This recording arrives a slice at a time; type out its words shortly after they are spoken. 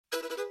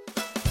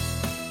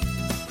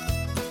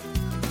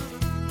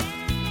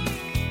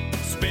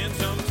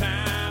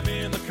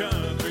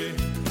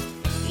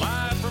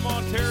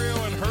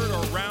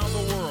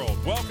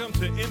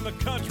to In the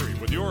Country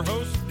with your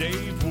host,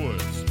 Dave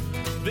Woods.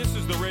 This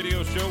is the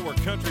radio show where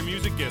country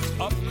music gets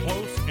up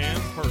close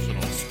and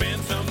personal.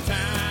 Spend some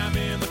time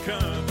in the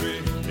country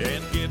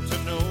and get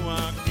to know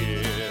our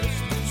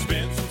guests.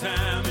 Spend some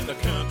time in the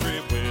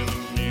country where the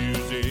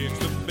music's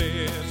the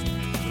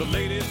best. The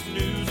latest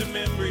news and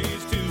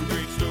memories, two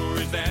great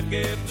stories that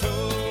get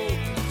told.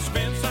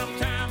 Spend some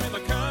time in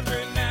the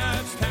country,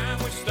 now it's time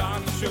we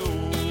start the show.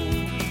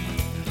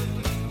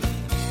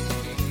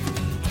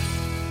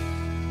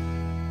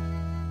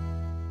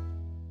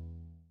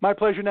 My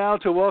pleasure now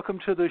to welcome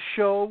to the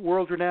show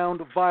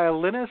world-renowned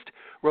violinist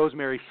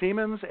Rosemary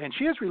Siemens, and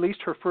she has released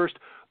her first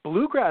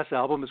bluegrass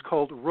album. It's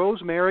called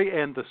Rosemary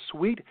and the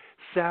Sweet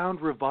Sound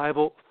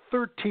Revival.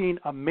 13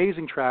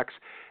 amazing tracks,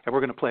 and we're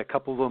going to play a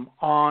couple of them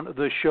on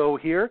the show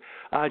here.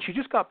 She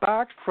just got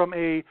back from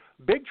a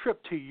big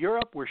trip to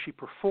Europe where she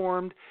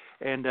performed,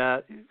 and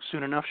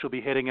soon enough she'll be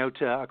heading out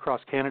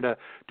across Canada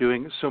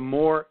doing some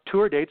more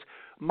tour dates.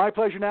 My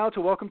pleasure now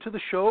to welcome to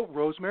the show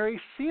Rosemary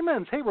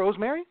Siemens. Hey,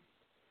 Rosemary.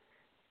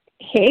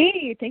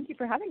 Hey, thank you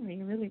for having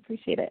me. I really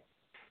appreciate it.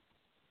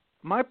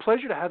 My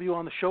pleasure to have you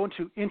on the show and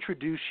to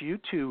introduce you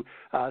to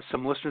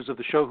some listeners of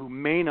the show who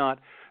may not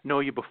know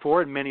you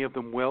before, and many of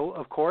them will,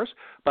 of course.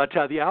 But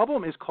the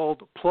album is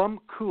called Plum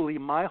Coulee,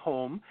 My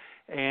Home,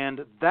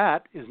 and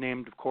that is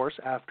named, of course,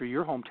 after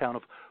your hometown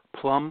of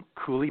Plum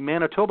Coulee,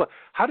 Manitoba.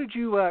 How did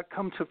you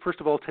come to, first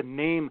of all, to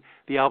name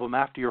the album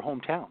after your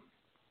hometown?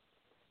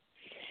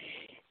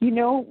 You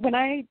know, when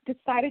I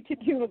decided to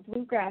do a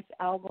bluegrass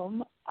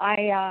album,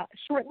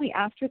 shortly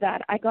after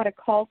that, I got a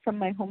call from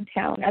my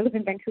hometown. I live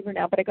in Vancouver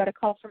now, but I got a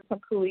call from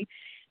Plum Coulee,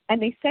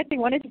 and they said they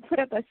wanted to put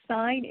up a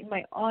sign in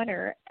my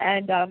honor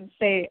and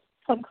say,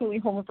 Plum Coulee,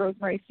 home of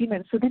Rosemary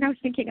Siemens. So then I was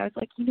thinking, I was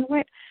like, you know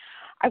what?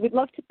 I would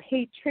love to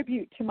pay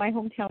tribute to my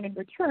hometown in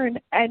return.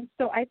 And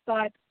so I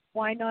thought,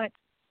 why not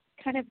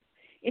kind of,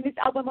 in this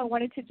album, I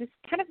wanted to just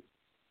kind of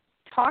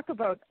talk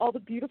about all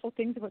the beautiful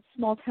things about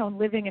small town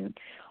living, and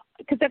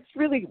because that's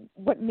really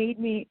what made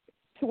me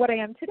to what I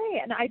am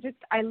today. And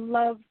I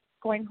love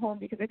going home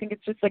because I think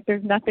it's just like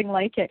there's nothing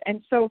like it.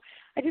 And so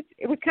it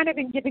was kind of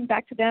in giving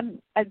back to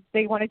them as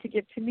they wanted to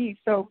give to me.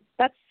 So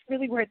that's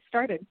really where it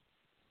started.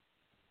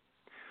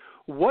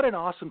 What an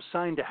awesome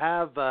sign to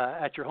have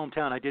at your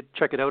hometown. I did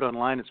check it out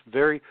online. It's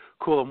very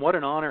cool, and what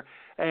an honor.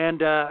 And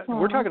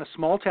we're talking a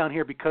small town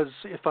here because,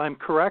 if I'm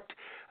correct,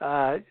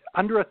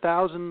 under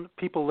 1,000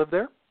 people live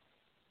there?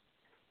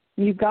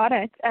 You got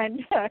it.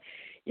 And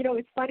you know,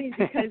 it's funny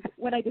because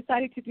when I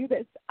decided to do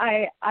this,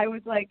 I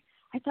was like,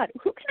 I thought,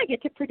 who can I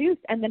get to produce?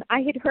 And then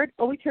I had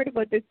always heard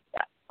about this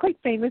quite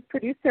famous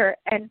producer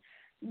and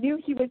knew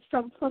he was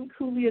from Plum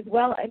Coulee as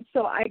well. And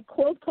so I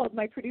cold called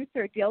my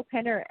producer, Dale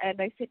Penner,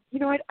 and I said, you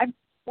know what, I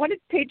want to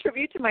pay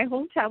tribute to my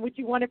hometown. Would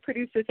you want to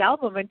produce this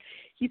album? And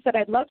he said,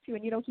 I'd love to.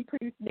 And, you know, he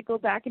produced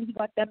Nickelback, and he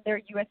got them their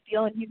U.S.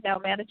 deal, and he's now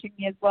managing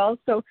me as well.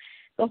 So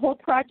the whole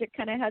project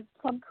kind of has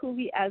Plum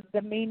Coulee as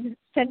the main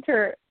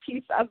center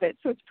piece of it.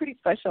 So it's pretty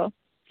special.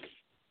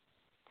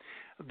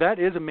 That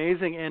is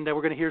amazing, and we're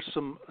going to hear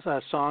some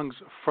songs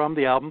from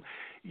the album.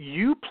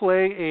 You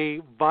play a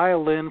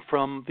violin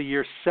from the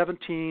year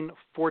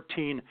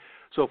 1714.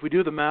 So if we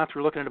do the math,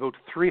 we're looking at about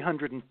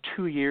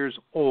 302 years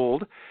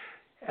old,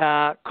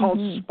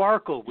 called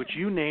Sparkle, which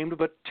you named.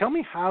 But tell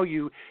me how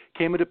you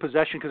came into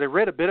possession, because I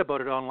read a bit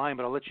about it online,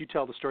 but I'll let you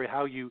tell the story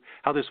how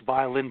this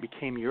violin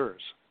became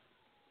yours.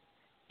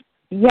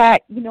 Yeah,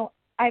 you know,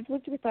 I've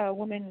lived with a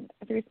woman,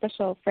 a very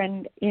special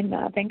friend in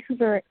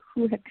Vancouver,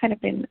 who has kind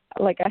of been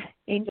like an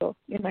angel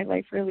in my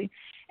life, really.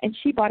 And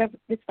she bought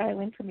this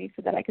violin for me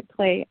so that I could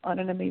play on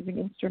an amazing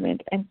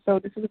instrument. And so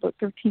this was about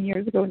 13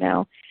 years ago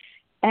now.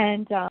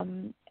 And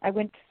I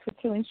went to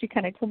Switzerland. She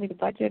kind of told me the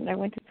budget, and I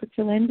went to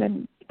Switzerland.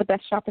 And the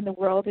best shop in the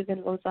world is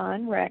in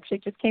Lausanne, where I actually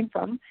just came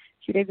from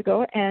a few days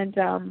ago.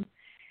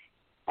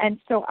 And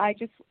so I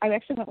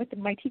actually went with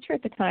my teacher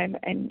at the time,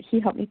 and he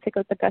helped me pick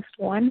out the best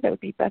one that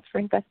would be best for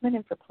investment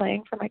and for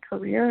playing for my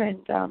career.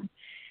 And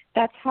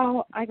that's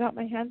how I got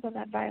my hands on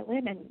that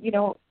violin. And, you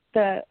know,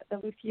 the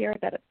luthier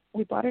that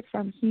we bought it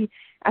from, he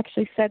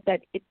actually said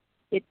that it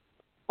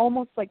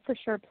almost like for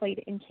sure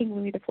played in King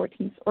Louis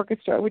XIV's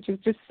orchestra, which is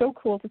just so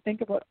cool to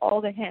think about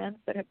all the hands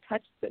that have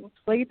touched and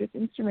played this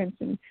instrument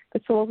and the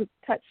souls it's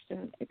touched.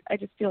 And I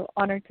just feel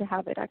honored to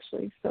have it,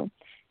 actually. So,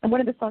 and one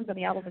of the songs on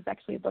the album is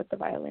actually about the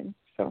violin.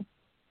 So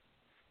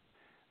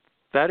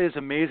that is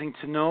amazing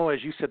to know.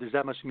 As you said, there's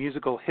that much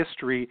musical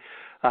history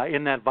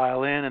in that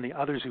violin and the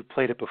others who've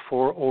played it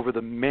before over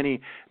the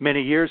many,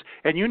 many years.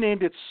 And you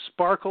named it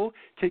Sparkle.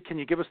 Can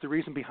you give us the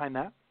reason behind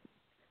that?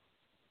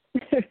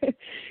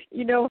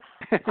 You know,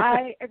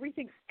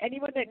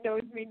 anyone that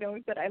knows me knows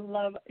that I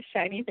love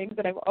shiny things,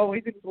 and I'm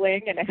always in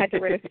bling, and I had to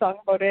write a song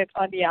about it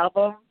on the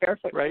album,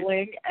 Barefoot right.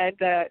 Bling. And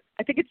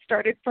I think it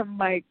started from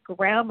my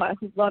grandma,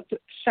 who loved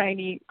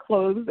shiny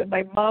clothes, and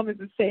my mom is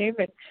the same,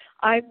 and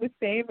I'm the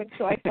same. And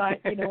so I thought,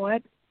 you know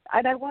what?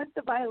 And I want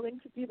the violin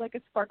to be like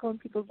a sparkle in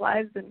people's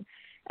lives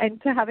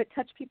and to have it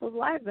touch people's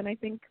lives. And I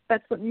think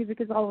that's what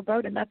music is all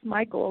about, and that's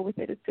my goal with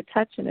it, is to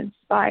touch and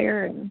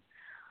inspire and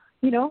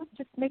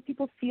just make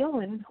people feel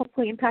and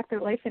hopefully impact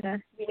their life in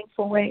a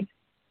meaningful way.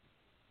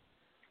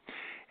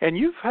 And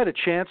you've had a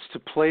chance to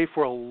play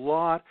for a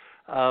lot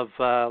of,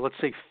 let's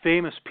say,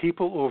 famous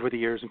people over the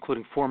years,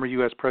 including former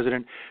U.S.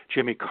 President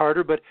Jimmy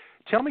Carter. But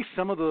tell me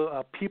some of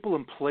the people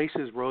and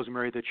places,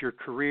 Rosemary, that your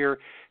career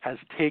has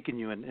taken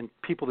you and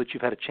people that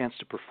you've had a chance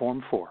to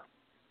perform for.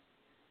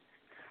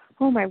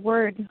 Oh, my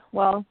word.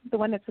 Well, the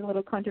one that's a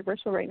little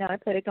controversial right now, I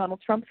played at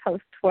Donald Trump's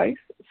house twice,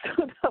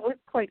 so that was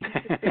quite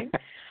interesting.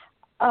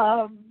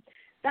 Tell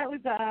us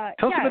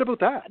a bit about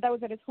that. That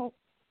was at his home.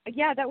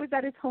 Yeah, that was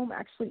at his home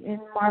actually in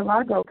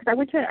Mar-a-Lago because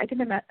I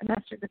did a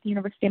master's at the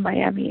University of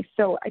Miami,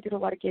 so I did a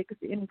lot of gigs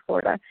in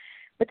Florida.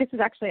 But this was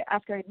actually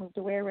after I'd moved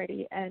away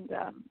already, and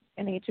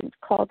an agent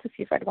called to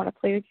see if I'd want to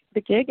play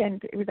the gig,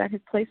 and it was at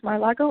his place,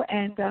 Mar-a-Lago.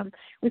 And it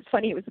was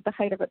funny; it was at the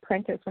height of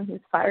Apprentice when he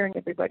was firing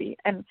everybody,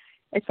 and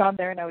I saw him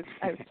there, and I was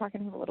talking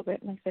to him a little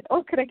bit, and I said,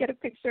 "Oh, could I get a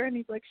picture?" And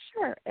he's like,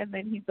 "Sure." And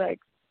then he's like,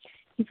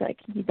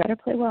 "You better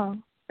play well.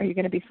 Are you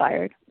going to be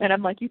fired?" And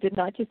I'm like, "You did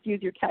not just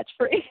use your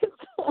catchphrase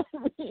on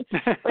me."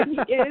 But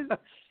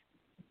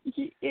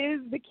he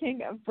is the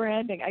king of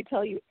branding. I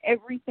tell you,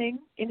 everything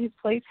in his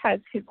place has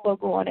his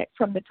logo on it,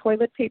 from the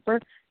toilet paper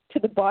to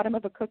the bottom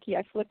of a cookie.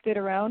 I flipped it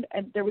around,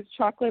 and there was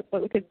chocolate,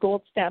 but with his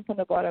gold stamp on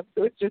the bottom.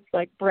 So it's just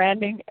like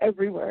branding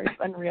everywhere. It's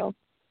unreal.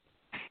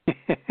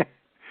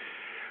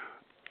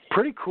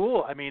 Pretty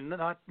cool. I mean,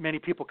 not many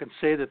people can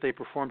say that they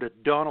performed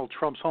at Donald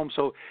Trump's home,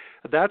 so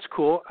that's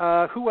cool.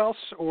 Who else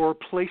or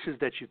places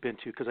that you've been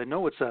to? Because I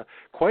know it's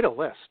quite a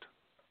list.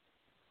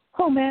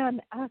 Oh,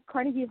 man.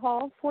 Carnegie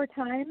Hall 4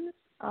 times.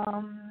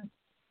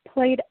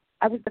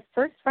 I was the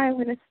first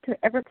violinist to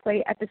ever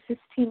play at the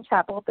Sistine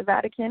Chapel at the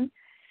Vatican.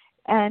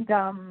 And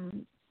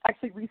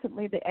actually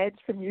recently The Edge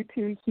from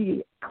U2,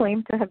 he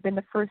claimed to have been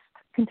the first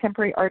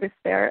contemporary artist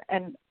there.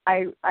 And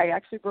I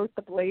actually wrote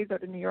The Blaze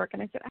out in New York,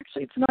 and I said,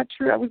 actually, it's not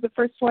true. I was the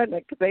first one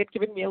because they had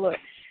given me a look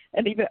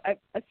and even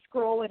a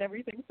scroll and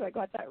everything, so I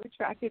got that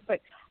retracted.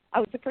 But I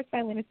was the first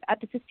violinist at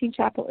the Sistine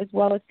Chapel as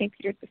well as St.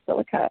 Peter's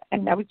Basilica,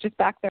 and I was just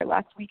back there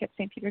last week at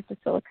St. Peter's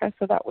Basilica,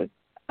 so that was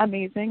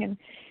amazing. And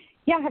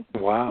yeah, I have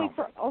played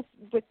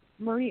with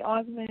Marie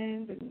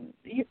Osmond and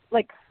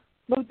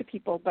loads of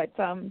people. But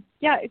for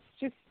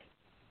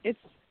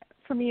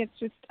me, it's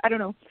just, I don't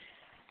know,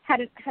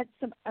 had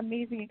some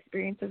amazing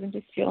experiences and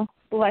just feel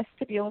blessed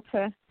to be able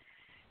to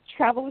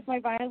travel with my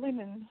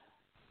violin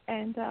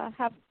and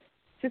have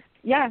just,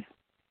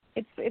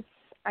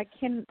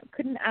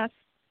 couldn't ask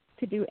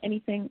to do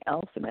anything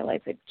else in my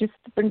life. It just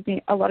brings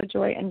me a lot of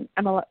joy, and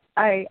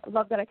I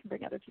love that I can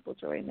bring other people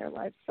joy in their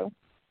lives. So.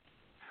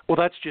 Well,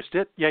 that's just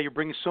it. Yeah, you're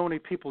bringing so many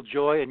people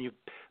joy, and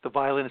the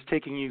violin is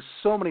taking you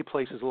so many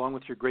places along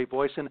with your great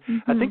voice. And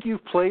I think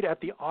you've played at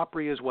the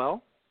Opry as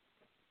well.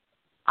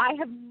 I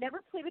have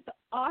never played at the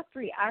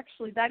Opry,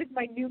 actually. That is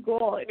my new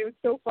goal. And it was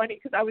so funny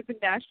because I was in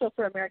Nashville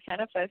for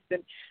Americana Fest,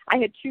 and I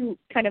had 2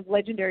 kind of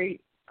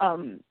legendary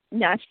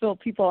Nashville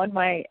people on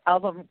my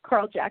album,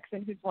 Carl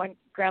Jackson, who's won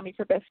Grammy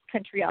for Best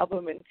Country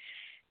Album,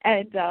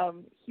 and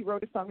he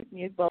wrote a song with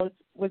me as well as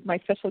was my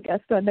special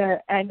guest on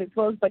there, and as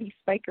well as Buddy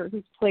Spiker,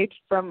 who's played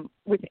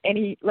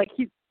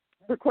he's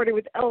recorded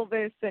with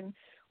Elvis and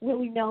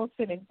Willie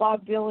Nelson and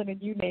Bob Dylan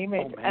and you name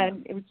it.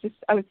 And it was just,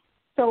 I was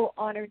so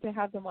honored to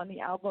have them on the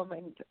album.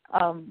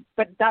 And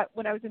but that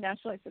when I was in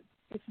Nashville, I said,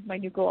 this is my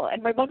new goal.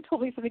 And my mom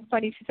told me something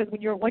funny. She said,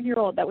 when you were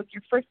 1-year-old, that was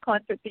your first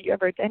concert that you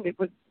ever attended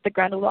was the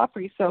Grand Ole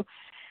Opry. So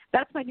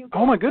that's my new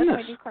goal. Oh my goodness!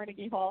 That's my new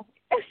Carnegie Hall.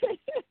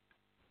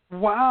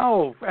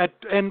 Wow!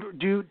 And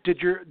do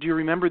you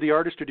remember the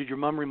artist, or did your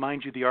mom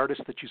remind you the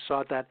artist that you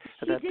saw at that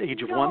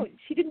age of 1?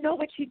 She didn't know,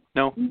 but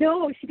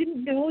No, she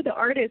didn't know the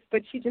artist,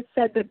 but she just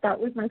said that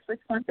was my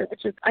first concert,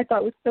 which I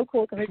thought was so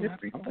cool because I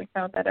just recently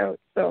found that out.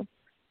 So.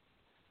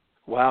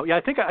 Wow. Yeah,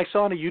 I think I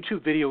saw in a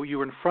YouTube video you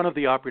were in front of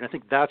the Opry, and I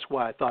think that's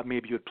why I thought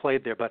maybe you had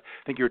played there, but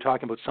I think you were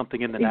talking about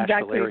something in the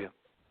Nashville area.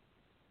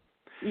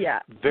 Yeah.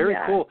 Very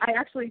cool. I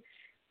actually,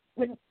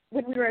 when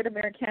we were at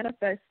Americana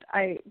Fest,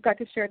 I got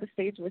to share the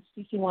stage with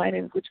Cece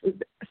Winans, which was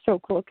so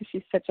cool because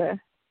she's such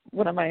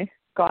one of my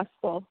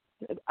gospel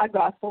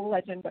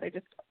legend. But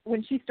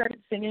when she started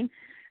singing,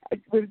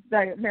 it was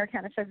the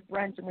Americana Fest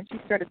brunch, and when she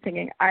started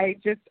singing, I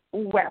just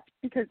wept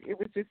because it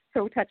was just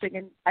so touching,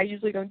 and I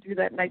usually don't do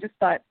that, and I just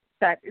thought,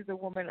 that is a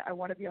woman I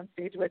want to be on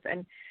stage with,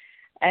 and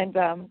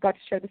got to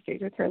share the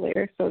stage with her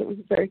later, so it was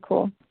very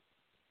cool.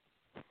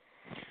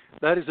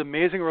 That is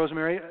amazing,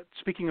 Rosemary.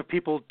 Speaking of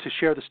people to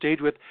share the stage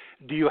with,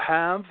 do you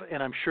have,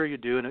 and I'm sure you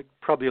do, and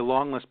probably a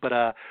long list, but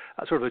a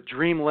sort of a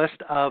dream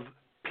list of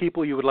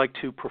people you would like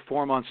to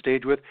perform on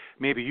stage with?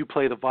 Maybe you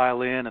play the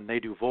violin and they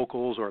do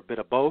vocals, or a bit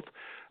of both.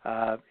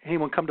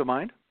 Anyone come to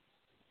mind?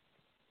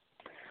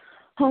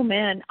 Oh,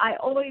 man. I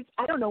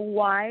don't know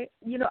why.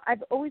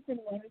 I've always been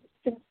one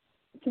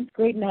since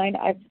grade 9.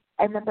 I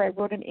remember I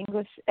wrote an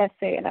English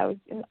essay, and I was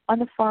on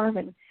the farm,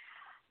 and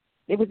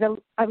I was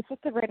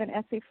supposed to write an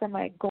essay for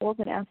my goals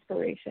and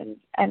aspirations.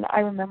 And I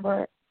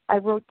remember I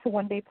wrote to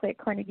one day play at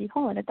Carnegie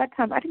Hall, and at that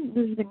time I didn't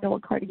really even know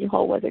what Carnegie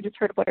Hall was. I just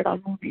heard about it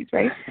on movies,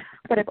 right?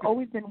 But I've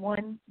always been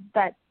one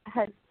that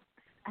has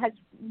has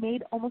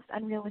made almost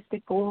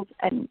unrealistic goals,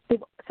 and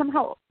they've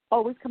somehow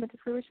always come into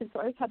fruition. So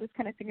I always had this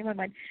kind of thing in my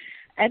mind.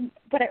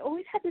 But I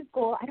always had this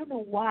goal, I don't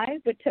know why,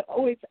 but I've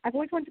always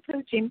wanted to play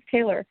with James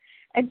Taylor.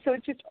 And so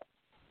it's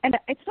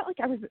not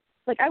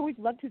like I always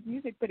loved his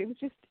music, but it was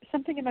just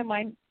something in my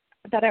mind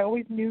that I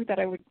always knew that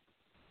I would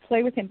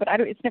play with him. But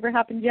it's never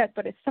happened yet,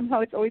 but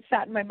somehow it's always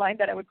sat in my mind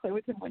that I would play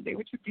with him one day,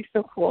 which would be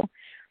so cool.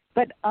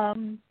 But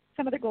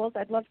some of the goals,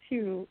 I'd love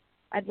to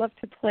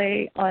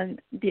play on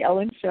the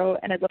Ellen Show,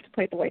 and I'd love to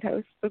play at the White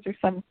House. Those are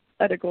some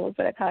other goals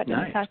that I've had in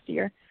the past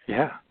year.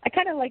 Yeah.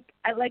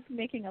 I like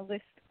making a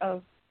list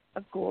of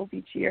goals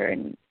each year,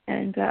 and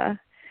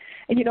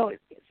you know,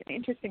 it's an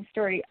interesting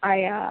story.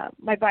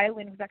 My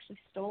violin was actually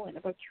stolen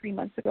about 3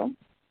 months ago,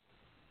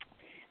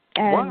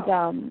 and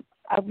wow.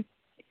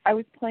 I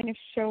was playing a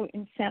show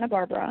in Santa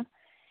Barbara,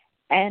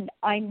 and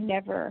I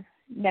never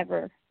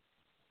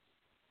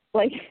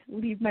like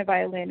leave my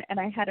violin, and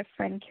I had a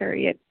friend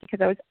carry it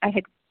because I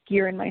had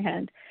gear in my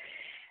hand.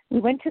 We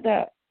went to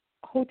the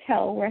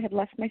hotel where I had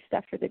left my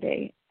stuff for the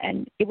day,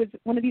 and it was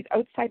one of these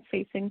outside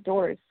facing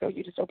doors, so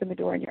you just open the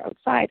door and you're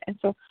outside. And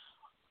so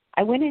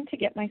I went in to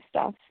get my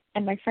stuff,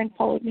 and my friend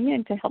followed me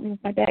in to help me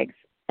with my bags.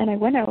 And I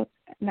went out,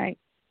 and it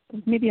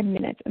was maybe a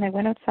minute, and I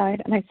went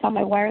outside, and I saw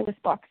my wireless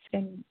box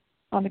sitting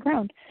on the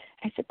ground.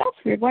 I said,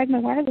 "That's weird. Why is my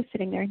wireless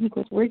sitting there?" And he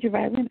goes, "Where's your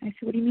violin?" I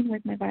said, "What do you mean,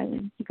 where's my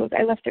violin?" He goes,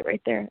 "I left it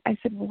right there." I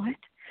said, "What?"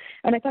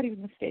 And I thought he was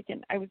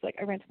mistaken. I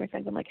ran to my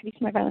friends. I'm like, "Have you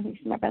seen my violin? Have you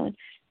seen my violin?"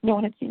 No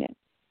one had seen it.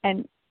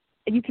 And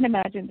you can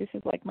imagine this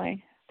is like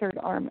my third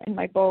arm, and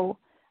my bow.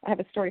 I have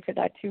a story for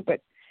that too, but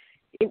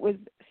it was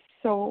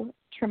so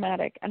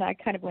traumatic, and I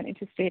kind of went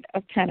into a state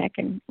of panic,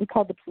 and we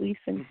called the police,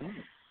 and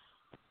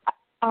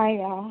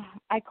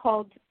I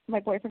called my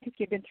boyfriend because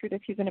he had been through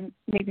this. He's an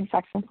amazing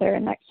saxophone player,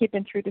 and he had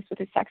been through this with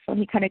his saxophone.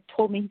 He kind of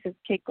told me, he says,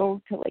 "Okay,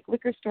 go to like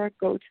liquor store,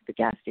 go to the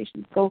gas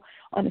station, go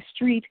on the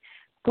street,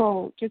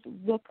 go just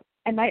look."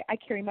 And I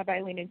carry my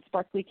violin in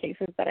sparkly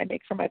cases that I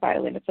make for my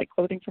violin. It's like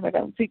clothing for my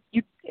violin, so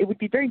it would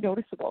be very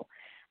noticeable.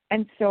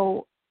 And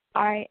so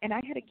I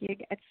had a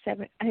gig at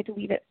 7. I had to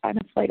leave on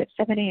a flight at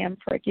 7 a.m.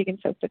 for a gig in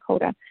South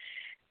Dakota.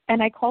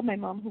 And I called my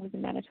mom, who was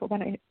in Manitoba,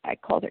 and I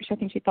called her. I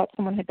think she thought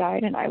someone had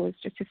died, and I was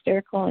just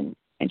hysterical.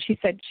 And she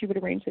said she would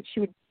arrange that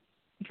she would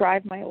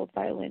drive my old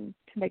violin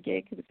to my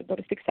gig. It was about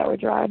a 6-hour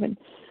drive. And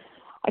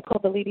I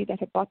called the lady that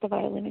had bought the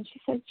violin, and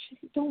she said,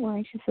 "Don't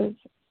worry." She says,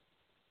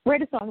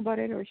 "Write a song about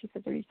it," or she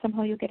says, "or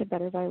somehow you'll get a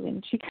better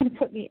violin." She kind of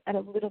put me at a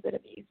little bit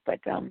of ease. But,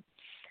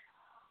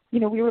 you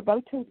know, we were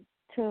about to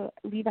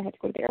leave. I had to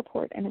go to the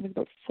airport, and it was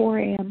about 4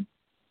 a.m.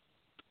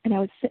 And I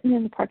was sitting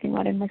in the parking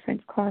lot in my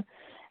friend's car,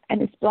 and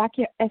this black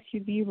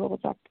SUV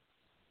rolls up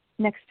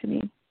next to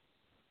me.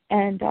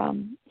 And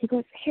he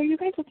goes, "Hey, are you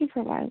guys looking for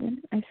a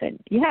violin?" I said,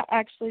 "Yeah,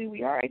 actually,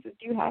 we are." I said,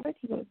 "Do you have it?"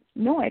 He goes,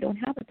 "No, I don't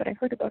have it, but I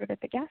heard about it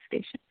at the gas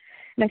station."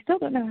 And I still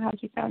don't know how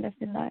he found us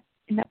in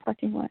that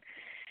parking lot.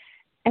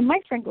 And my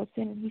friend goes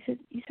in, and he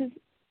says,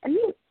 "Are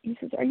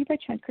you by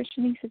chance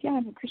Christian?" He said, "Yeah,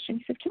 I'm a Christian."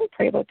 He said, "Can we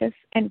pray about this?"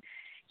 And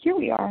here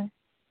we are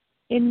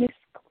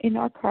in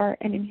our car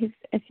and in his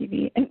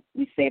SUV, and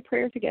we say a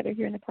prayer together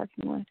here in the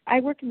parking lot. I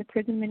work in the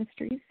prison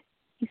ministries.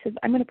 He says,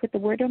 "I'm going to put the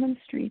word out on the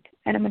street,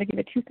 and I'm going to give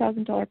a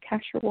 $2,000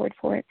 cash reward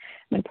for it.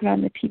 I'm going to put it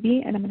on the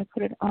TV, and I'm going to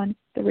put it on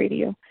the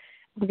radio.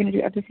 We're going to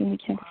do everything we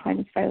can to find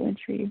this violin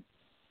for you."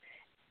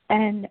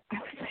 And I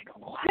was like,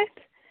 "What?"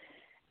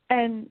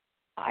 And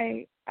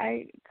I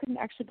couldn't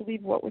actually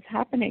believe what was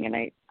happening, and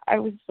I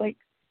was like,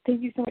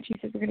 "Thank you so much." He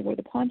says, "We're going to go to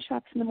the pawn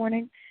shops in the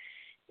morning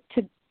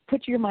to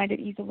put your mind at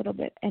ease a little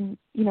bit." And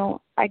you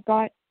know, I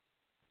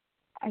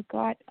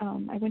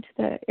went to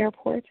the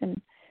airport, and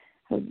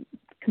I was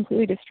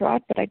completely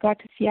distraught. But I got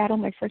to Seattle,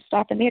 my first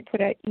stop, and they had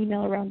put an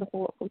email around the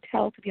whole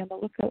hotel to be on the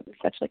lookout and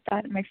such like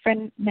that. And my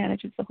friend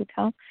manages the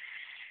hotel,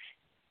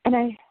 and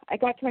I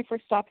got to my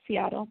first stop,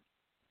 Seattle,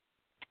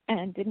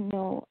 and didn't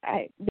know.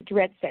 The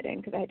dread set in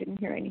because I didn't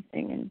hear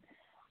anything, and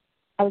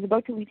I was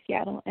about to leave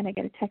Seattle, and I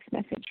get a text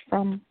message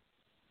from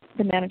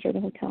the manager of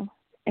the hotel,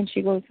 and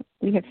she goes,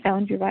 "We have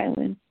found your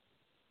violin."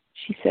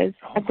 She says,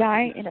 a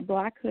guy in a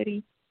black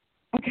hoodie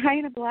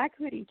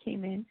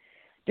came in,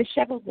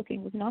 disheveled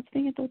looking, was not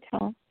staying at the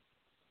hotel.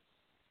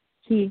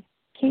 He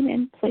came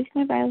in, placed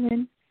my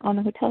violin on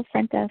the hotel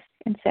front desk,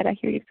 and said, "I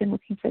hear you've been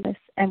looking for this,"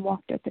 and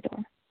walked out the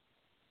door.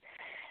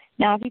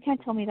 Now, if you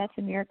can't tell me that's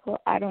a miracle,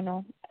 I don't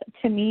know.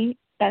 To me,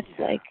 that's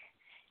like,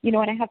 you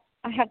know, and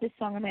I have this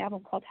song on my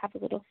album called "Have a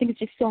Little." I think it's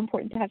just so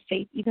important to have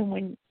faith, even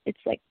when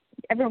it's like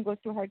everyone goes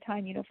through a hard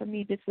time. You know, for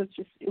me, it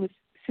was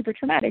super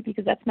traumatic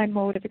because that's my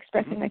mode of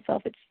expressing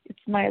myself.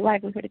 It's my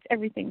livelihood. It's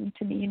everything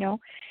to me, you know.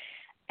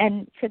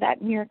 And for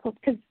that miracle,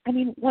 because, I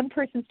mean, one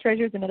person's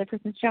treasure is another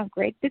person's junk,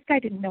 right? This guy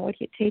didn't know what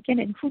he had taken,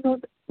 and who knows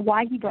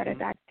why he brought it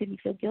back. Did he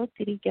feel guilt?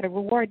 Did he get a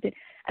reward?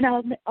 And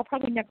I'll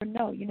probably never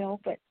know, you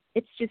know, but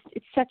it's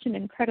such an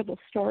incredible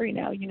story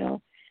now, you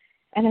know.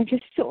 And I'm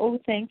just so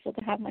thankful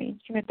to have my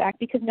instrument back,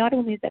 because not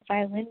only is that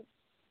violin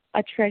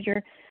a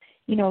treasure,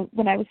 you know,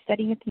 when I was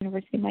studying at the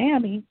University of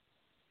Miami,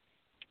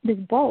 this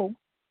bow,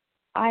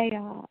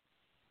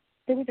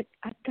 there was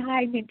a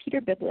guy named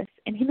Peter Biblis,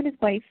 and him and his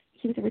wife,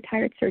 he was a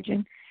retired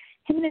surgeon.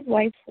 Him and his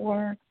wife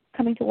were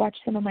coming to watch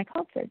some of my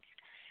concerts.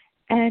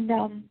 And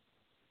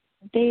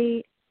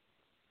they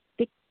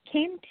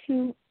came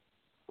to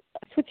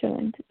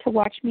Switzerland to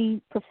watch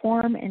me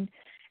perform and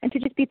to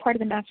just be part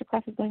of the master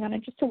classes going on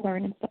and just to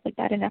learn and stuff like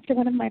that. And after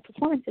one of my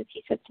performances,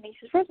 he says to me,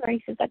 he says, Rosemary,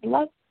 he says, I'd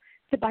love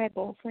to buy a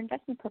bowl for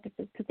investment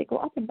purposes because they go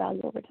up in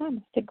value over time.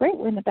 I said, great,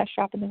 we're in the best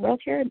shop in the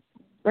world here,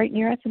 right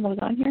near us in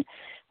Lausanne here,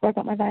 where I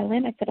got my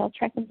violin. I said, I'll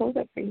try some bows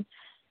out for you.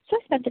 So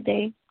I spent the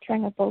day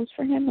trying out bows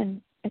for him, and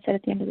I said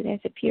at the end of the day, I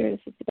said, Peter, this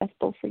is the best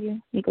bow for you.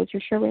 And he goes,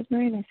 you're sure,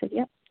 Rosemary? And I said,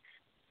 yep.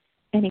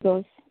 And he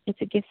goes, it's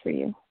a gift for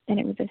you. And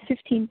it was a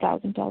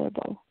 $15,000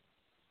 bow.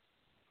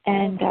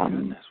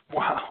 And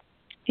wow.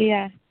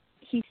 Yeah,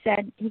 he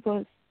said, he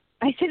goes,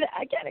 I said,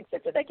 I can't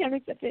accept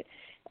it.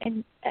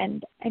 And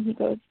he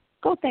goes,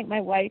 go thank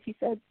my wife. He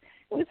says,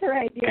 it was her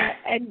idea.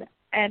 And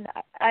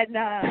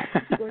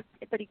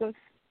he goes,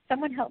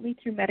 someone helped me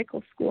through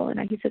medical school. And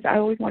he says, I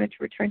always wanted to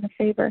return the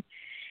favor.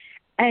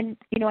 And,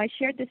 you know, I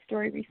shared this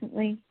story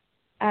recently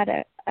at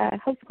a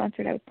house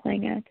concert I was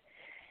playing at.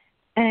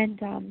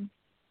 And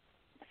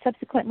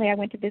subsequently I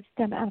went to visit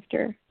them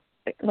after,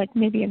 like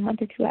maybe a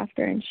month or two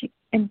after, and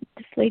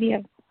this lady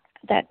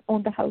that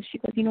owned the house, she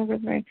goes, you know,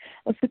 Rosemary,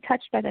 I was so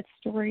touched by that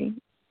story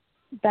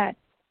that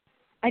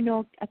I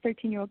know a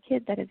 13-year-old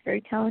kid that is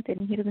very talented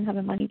and he doesn't have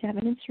the money to have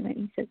an instrument.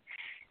 He says,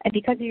 and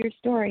because of your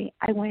story,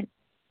 I went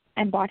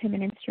and bought him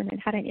an instrument,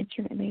 had an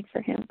instrument made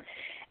for him.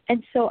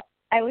 And so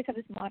I always have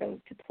this motto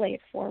to play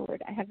it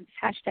forward. I have this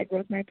hashtag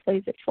Rosemary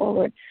plays it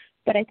forward.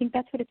 But I think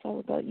that's what it's all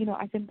about. You know,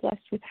 I've been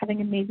blessed with having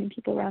amazing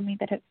people around me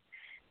that have,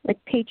 like,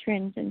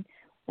 patrons and,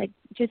 like,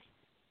 just,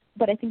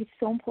 but I think it's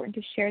so important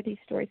to share these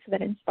stories so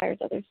that it inspires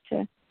others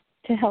to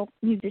help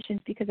musicians,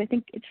 because I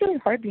think it's really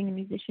hard being a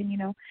musician, you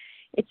know.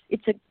 It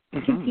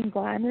can seem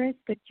glamorous,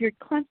 but you're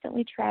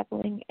constantly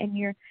traveling and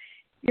you're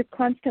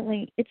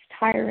constantly, it's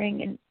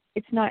tiring, and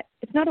it's not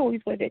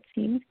always what it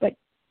seems, but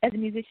as a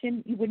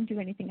musician, you wouldn't do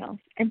anything else.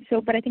 And so,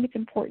 but I think it's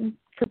important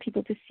for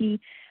people to see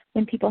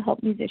when people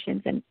help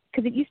musicians, and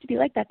because it used to be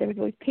like that, there was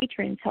always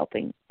patrons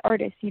helping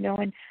artists, you know,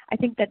 and I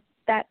think that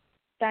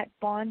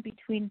bond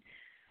between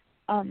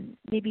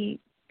maybe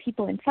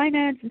people in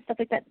finance and stuff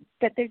like that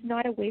there's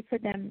not a way for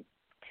them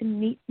to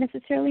meet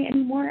necessarily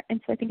anymore.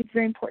 And so I think it's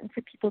very important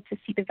for people to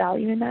see the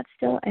value in that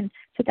still, and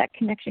so that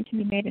connection can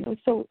be made. And it was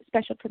so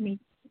special for me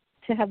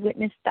to have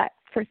witnessed that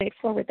first Play It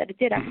Forward, that it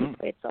did actually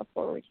play itself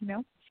forward, you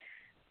know.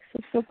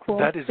 So cool.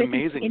 That is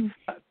amazing.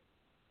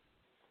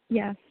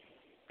 Yeah.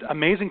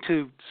 Amazing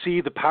to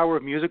see the power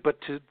of music, but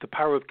to the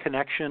power of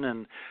connection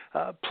and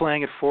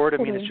playing it forward. I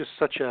mean, it's just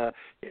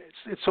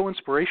it's so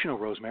inspirational,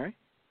 Rosemary.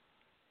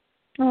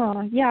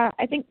 Oh, yeah.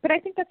 I think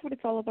that's what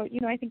it's all about.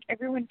 You know, I think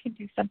everyone can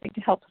do something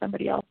to help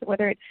somebody else,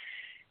 whether it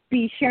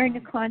be sharing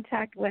a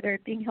contact, whether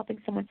it being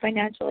helping someone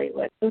financially,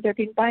 whether it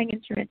being buying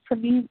instruments. For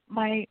me,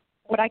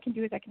 what I can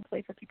do is I can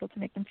play for people to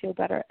make them feel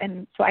better.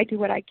 And so I do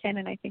what I can,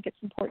 and I think it's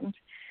important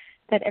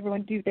that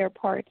everyone do their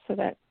part so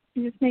that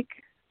you just make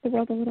the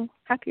world a little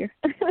happier.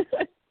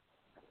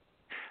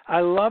 I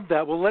love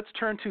that. Well, let's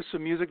turn to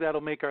some music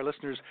that'll make our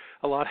listeners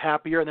a lot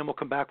happier, and then we'll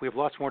come back. We have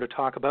lots more to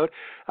talk about.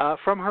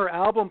 From her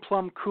album,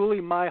 Plum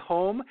Coulee, My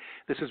Home,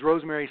 this is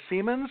Rosemary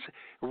Siemens,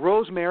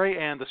 Rosemary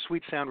and the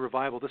Sweet Sound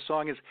Revival. This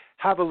song is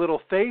Have a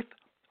Little Faith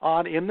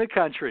on In the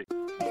Country.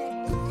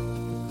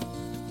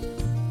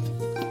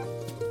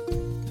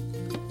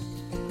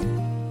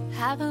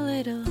 Have a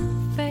little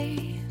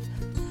faith.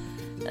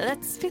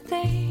 Let's be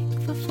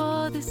thankful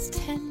for this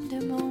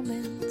tender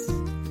moment's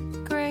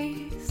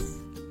grace.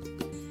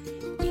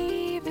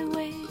 Even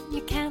when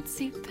you can't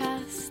see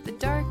past the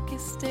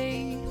darkest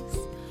days.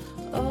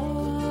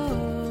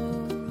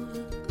 Oh,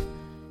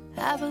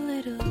 have a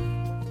little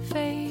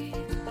faith.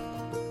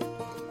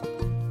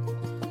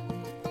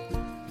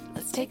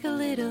 Let's take a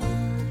little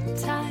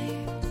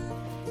time.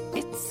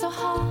 It's so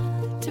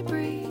hard to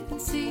breathe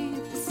and see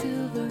the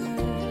silver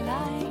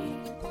light.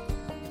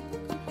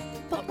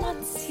 But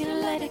once you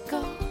let it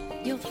go,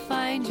 you'll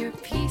find your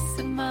peace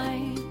of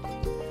mind.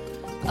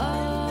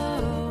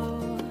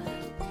 Oh,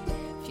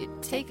 if you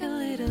take a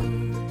little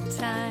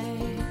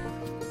time.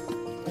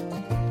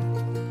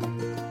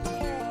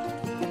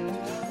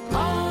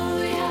 All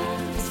we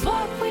have is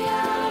what we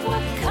have.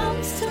 What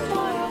comes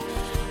tomorrow,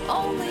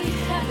 only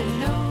heaven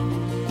knows.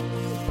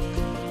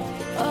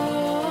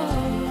 Oh,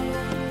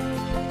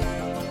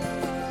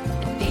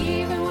 and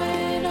even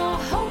when all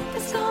hope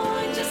is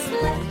gone, just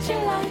let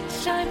your light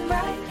shine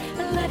bright.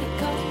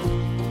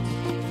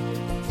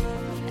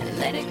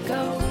 Let it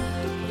go.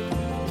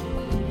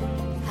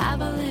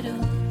 Have a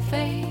little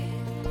faith.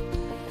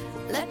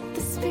 Let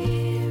the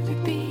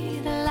Spirit be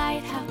the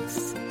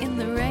lighthouse in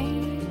the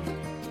rain.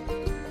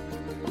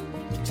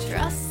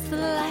 Trust the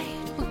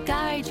light will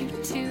guide you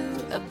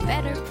to a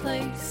better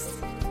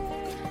place.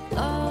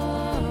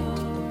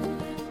 Oh,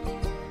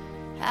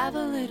 have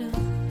a little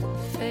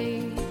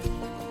faith.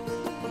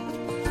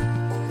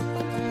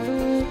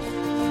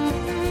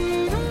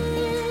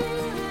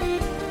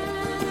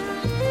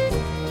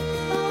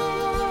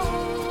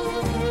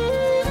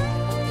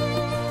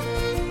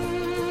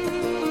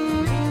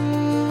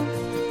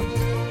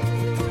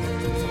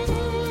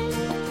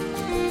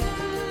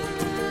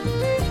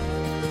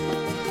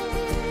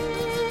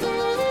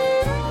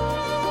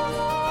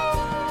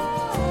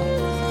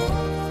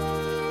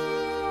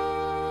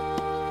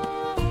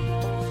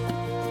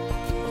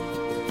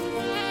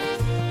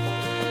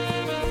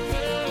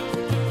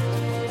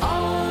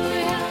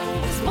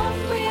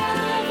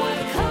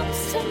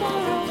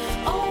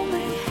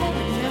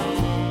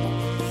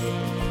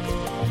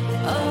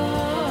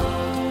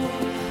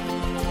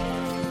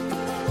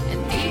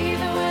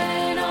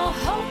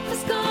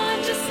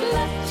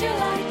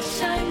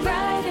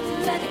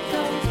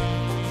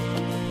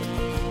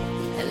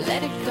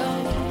 let it go.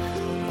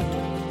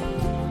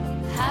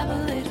 Have a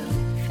little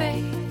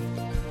faith.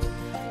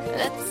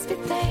 Let's be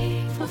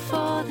thankful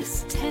for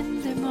this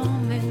tender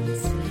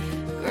moment's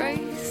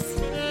grace.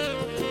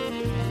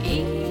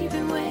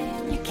 Even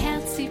when you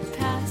can't see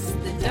past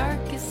the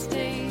darkest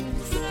days.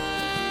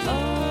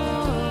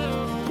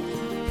 Oh,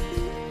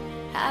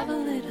 have a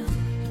little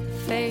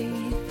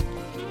faith.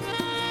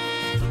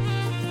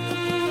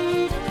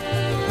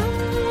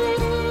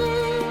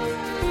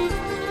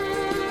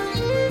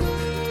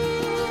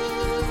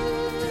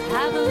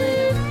 Have a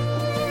little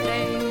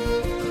faith.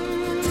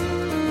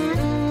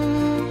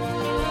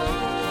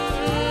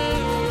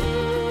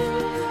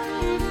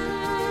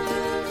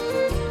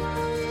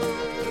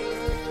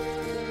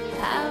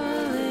 Have a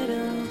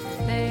little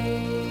faith.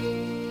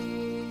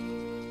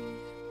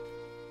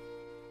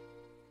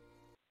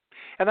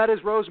 And that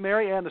is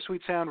Rosemary and the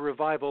Sweet Sound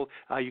Revival.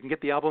 You can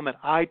get the album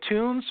at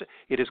iTunes.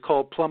 It is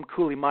called Plum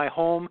Coulee My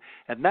Home,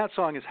 and that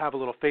song is Have a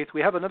Little Faith.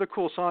 We have another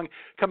cool song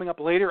coming up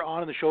later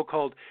on in the show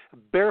called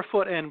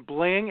Barefoot and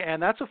Bling,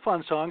 and that's a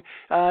fun song.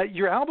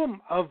 Your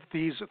album of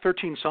these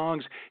 13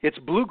 songs, it's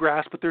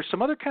bluegrass, but there's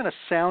some other kind of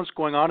sounds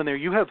going on in there.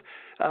 You have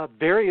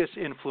various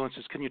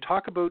influences. Can you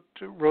talk about,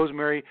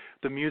 Rosemary,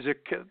 the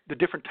music, the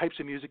different types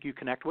of music you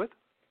connect with?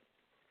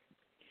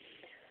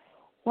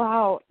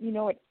 Wow, you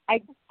know,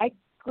 I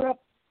grew up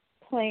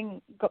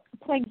playing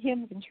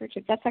hymns in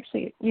churches. That's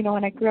actually, you know,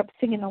 and I grew up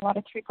singing a lot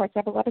of three parts. I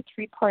have a lot of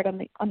three part on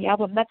the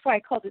album. That's why I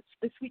called it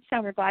the Sweet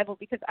Sound Revival,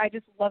 because I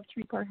just love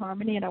three part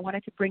harmony, and I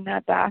wanted to bring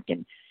that back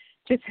and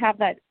just have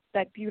that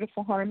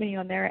beautiful harmony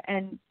on there.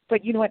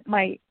 But you know what,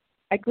 I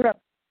grew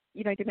up,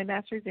 you know, I did my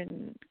master's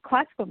in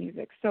classical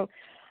music, so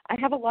I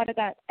have a lot of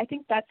that. I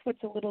think that's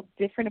what's a little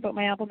different about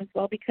my album as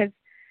well, because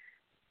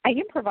I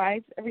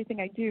improvise everything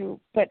I do,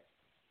 but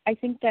I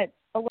think that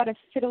a lot of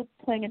fiddle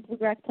playing and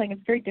bluegrass playing is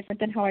very different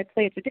than how I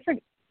play. It's a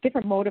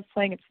different mode of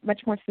playing. It's much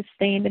more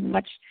sustained and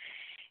much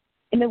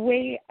in the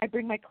way I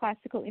bring my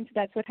classical into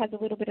that, so it has a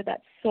little bit of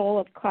that soul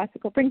of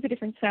classical, brings a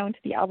different sound to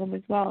the album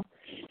as well.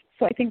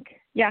 So I think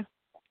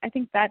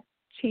that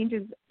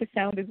changes the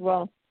sound as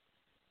well.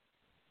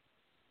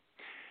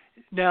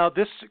 Now,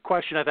 this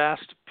question I've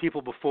asked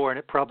people before, and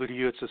it probably to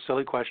you it's a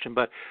silly question,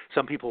 but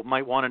some people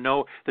might want to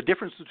know the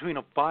difference between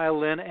a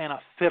violin and a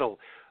fiddle.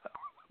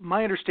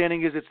 My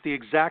understanding is it's the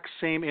exact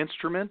same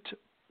instrument,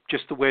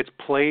 just the way it's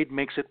played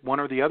makes it one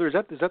or the other. Is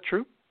that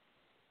true?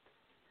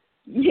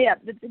 Yeah,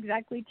 that's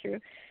exactly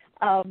true.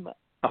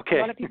 Okay.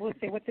 A lot of people would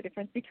say, what's the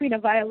difference between a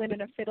violin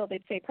and a fiddle?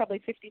 They'd say probably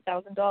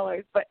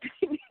 $50,000, but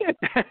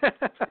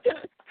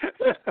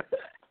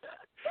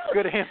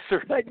good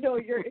answer. But no,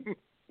 you're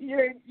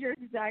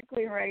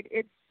exactly right.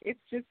 It's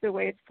just the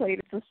way it's played.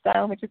 It's the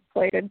style in which it's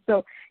played. And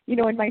so, you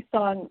know, in my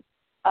song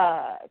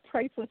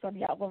Priceless on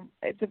the album,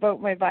 it's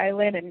about my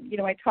violin, and you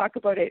know, I talk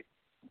about it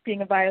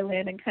being a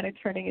violin and kind of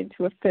turning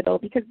into a fiddle,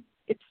 because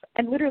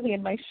and literally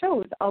in my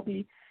shows I'll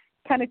be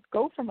kind of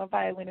go from a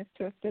violinist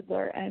to a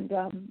fiddler, and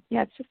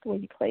it's just the way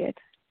you play it.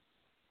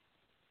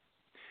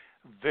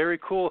 Very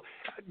cool.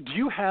 Do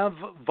you have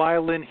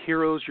violin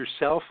heroes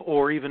yourself,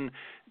 or even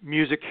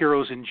music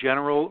heroes in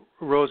general,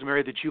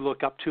 Rosemary, that you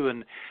look up to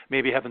and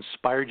maybe have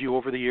inspired you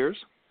over the years?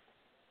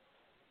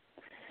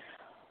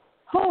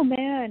 Oh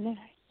man,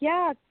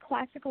 yeah,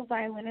 classical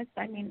violinist.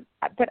 I mean,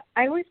 but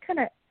I always kind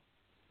of,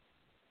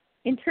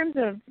 in terms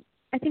of,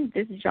 I think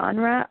this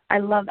genre, I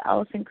love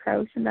Alison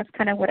Krauss, and that's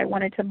kind of what I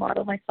wanted to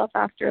model myself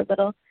after a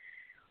little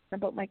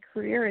about my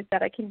career, is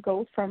that I can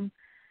go from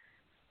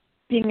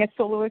being a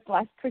soloist.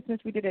 Last Christmas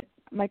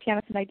my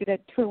pianist and I did a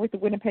tour with the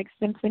Winnipeg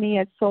Symphony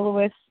as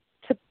soloists,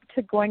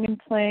 to going and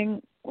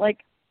playing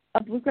like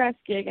a bluegrass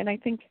gig. And I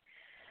think,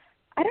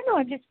 I don't know,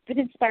 I've just been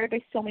inspired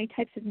by so many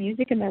types of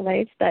music in my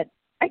life that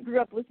I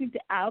grew up listening to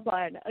ABBA,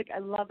 and like I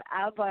love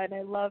ABBA, and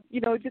I love, you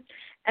know, just,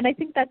 and I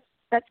think that's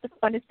the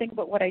funnest thing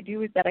about what I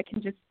do, is that I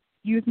can just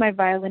use my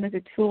violin as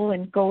a tool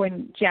and go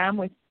and jam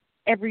with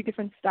every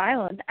different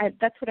style, and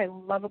that's what I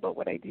love about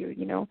what I do,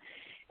 you know.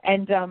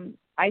 And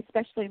I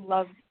especially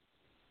love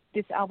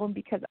this album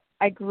because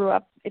I grew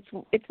up, it's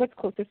what's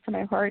closest to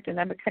my heart,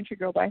 and I'm a country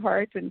girl by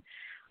heart, and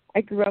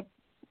I grew up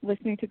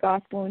listening to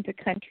gospel and to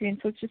country, and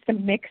so it's just a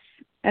mix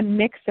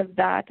of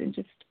that and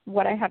just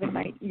what I have in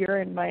my ear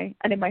and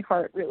in my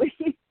heart, really.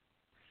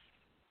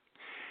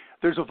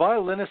 There's a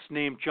violinist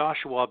named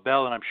Joshua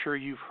Bell, and I'm sure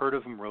you've heard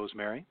of him,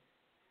 Rosemary.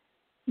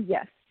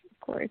 Yes, of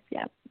course,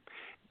 yeah.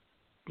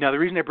 Now, the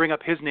reason I bring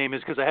up his name is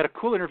because I had a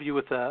cool interview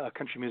with a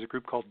country music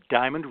group called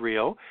Diamond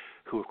Rio,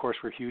 who, of course,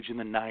 were huge in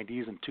the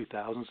 90s and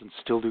 2000s and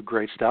still do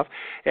great stuff.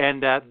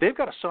 And they've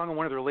got a song on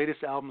one of their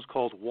latest albums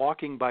called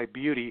Walking by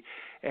Beauty,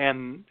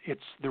 and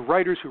it's the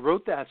writers who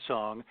wrote that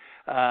song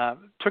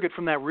took it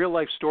from that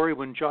real-life story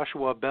when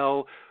Joshua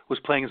Bell was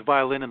playing his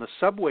violin in the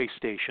subway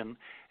station,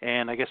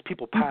 and I guess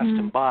people passed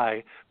him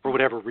by for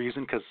whatever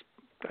reason, because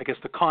I guess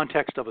the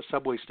context of a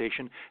subway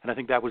station, and I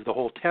think that was the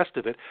whole test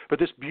of it. But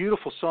this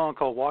beautiful song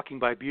called Walking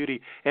by Beauty,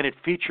 and it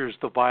features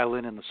the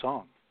violin in the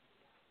song.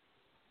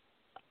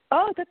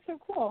 Oh, that's so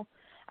cool.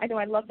 I know,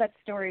 I love that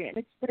story, and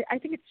I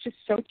think it's just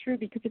so true,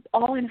 because it's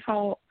all in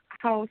how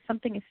how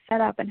something is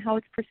set up and how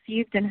it's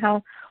perceived and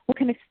what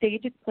kind of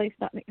stage it's placed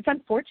on. It's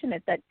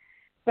unfortunate that,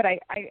 but I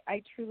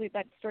truly,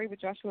 that story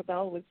with Joshua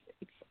Bell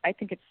I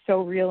think it's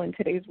so real in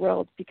today's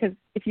world, because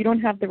if you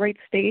don't have the right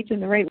stage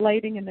and the right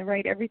lighting and the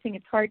right everything,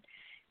 it's hard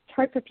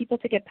for people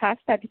to get past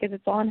that, because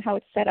it's on how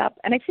it's set up.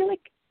 And I feel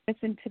like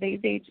in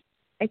today's age,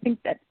 I think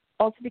that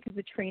also because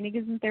the training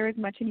isn't there as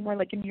much anymore,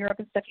 like in Europe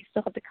and stuff, you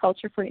still have the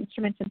culture for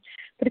instruments,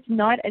 but it's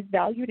not as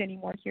valued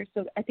anymore here.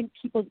 So I think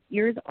people's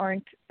ears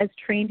aren't as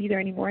trained either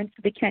anymore, and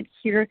so they can't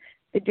hear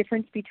the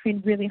difference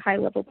between really high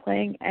level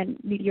playing and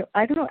mediocre.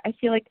 I don't know. I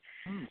feel like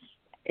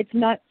it's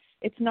not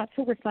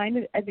so refined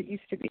as it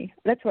used to be.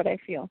 That's what I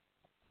feel.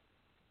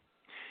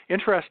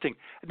 Interesting.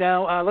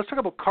 Now, let's talk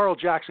about Carl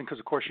Jackson, because,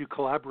 of course, you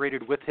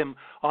collaborated with him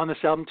on this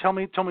album. Tell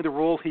me the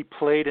role he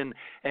played and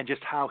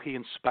just how he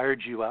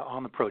inspired you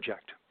on the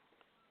project.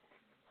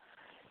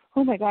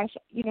 Oh, my gosh.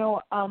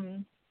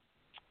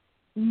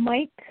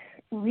 Mike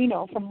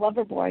Reno from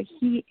Loverboy,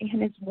 he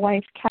and his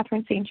wife,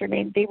 Catherine St.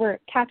 Germain,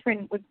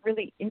 Catherine was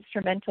really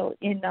instrumental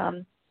in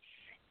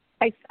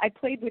I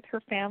played with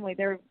her family.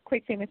 They're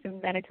quite famous in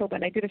Manitoba,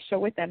 and I did a show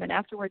with them. And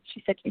afterwards,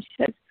 she said to me,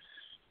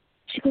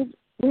 she goes,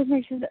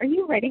 Rosemary, she says, are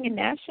you writing in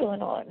Nashville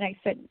and all? And I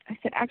said,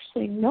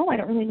 actually, no, I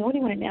don't really know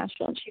anyone in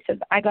Nashville. And she says,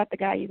 I got the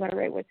guy you got to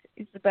write with.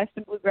 He's the best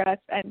in bluegrass.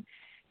 And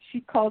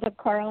she called up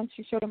Carl, and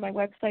she showed him my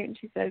website, and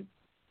she said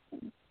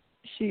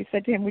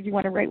to him, would you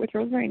want to write with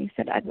Rosemary? And he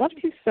said, I'd love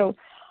to. So,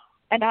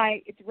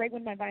 it's right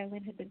when my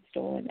violin had been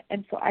stolen.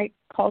 And so I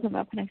called him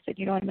up, and I said,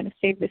 I'm going to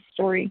save this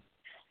story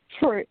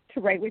to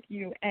write with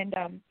you. And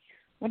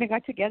when I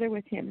got together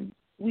with him,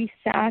 we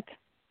sat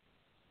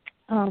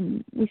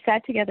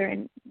together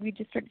and we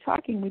just started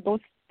talking. We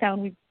both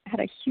found we had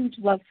a huge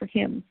love for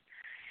hymns.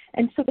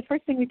 And so the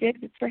first thing we did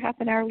was for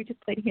half an hour we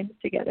just played hymns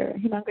together,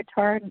 him on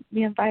guitar and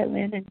me on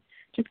violin, and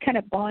just kind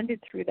of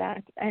bonded through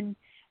that. And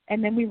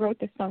then we wrote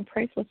this song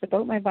Priceless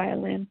about my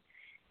violin,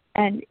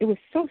 and it was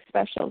so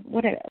special.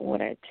 What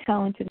a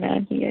talented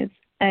man he is.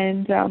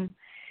 And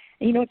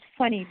it's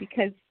funny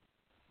because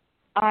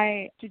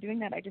after doing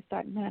that, I just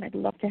thought, man, I'd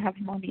love to have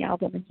him on the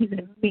album. And he's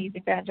an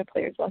amazing banjo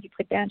player as well. He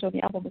played banjo on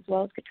the album as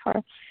well as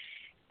guitar.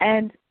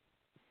 And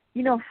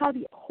how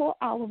the whole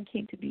album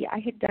came to be. I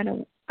had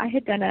done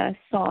a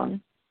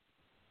song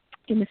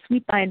in the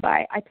Sweet By and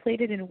By. I played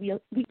it in a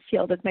wheat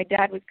field as my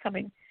dad was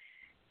coming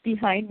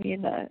behind me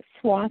in the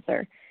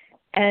swather,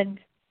 and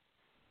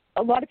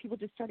a lot of people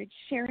just started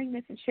sharing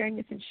this. And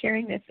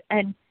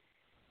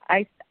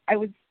I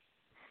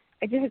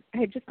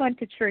had just gone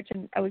to church,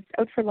 and I was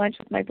out for lunch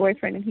with my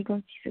boyfriend, and he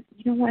says,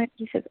 you know what?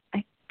 He says,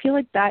 I feel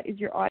like that is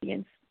your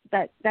audience.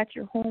 That's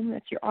your home.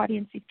 That's your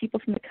audience. These people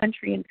from the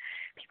country, and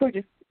people are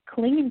just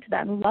clinging to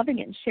that and loving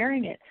it and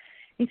sharing it.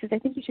 And he says, I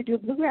think you should do a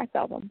bluegrass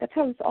album. That's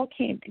how this all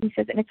came. And he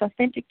says, and it's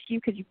authentic to you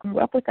because you grew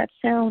up with that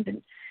sound,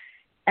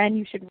 and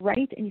you should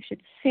write and you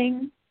should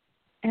sing.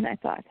 And I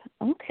thought,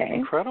 okay.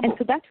 Incredible. And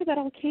so that's where that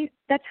all came.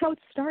 That's how it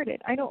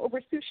started. I know,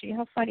 over sushi.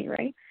 How funny,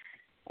 right?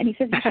 And he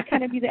says, you should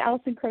kind of be the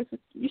Alison Krauss.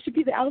 You should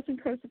be the Alison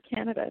Krauss of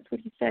Canada. That's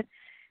what he said.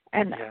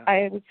 And yeah.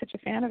 I was such a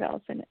fan of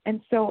Alison.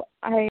 And so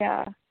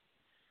I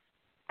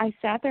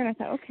sat there and I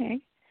thought,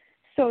 okay.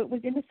 So it was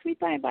in the Sweet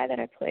By and By that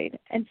I played.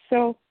 And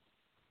so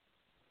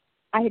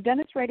I had done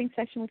this writing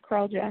session with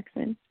Carl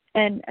Jackson.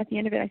 And at the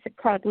end of it, I said,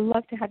 Carl, I'd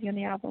love to have you on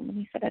the album. And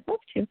he said, I'd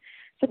love to.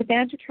 So the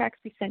banjo tracks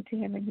we sent to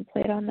him, and he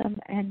played on them.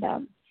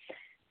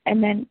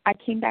 And then I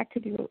came back to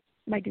do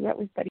my duet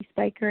with Buddy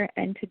Spiker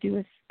and to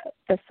do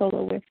the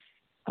solo with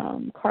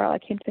Carl. I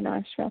came to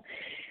Nashville.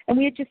 And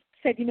we had just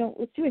said,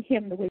 let's do a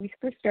hymn the way we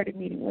first started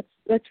meeting.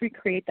 Let's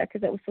recreate that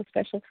because that was so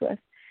special to us.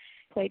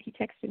 He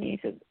texted me. He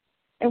says,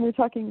 and we're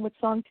talking what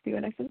song to do.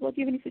 And I said, well, do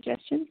you have any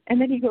suggestions?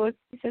 And then he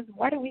says,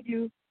 why don't we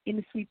do In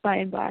the Sweet By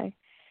and By?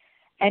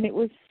 And it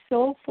was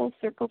so full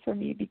circle for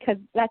me because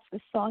that's the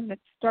song that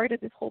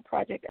started this whole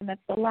project, and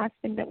that's the last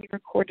thing that we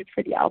recorded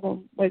for the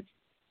album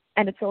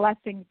and it's the last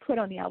thing put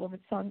on the album.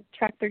 It's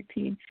track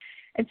 13.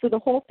 And so the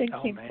whole thing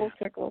came full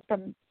circle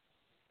from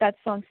that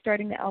song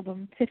starting the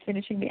album to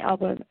finishing the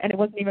album, and it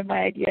wasn't even my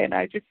idea. And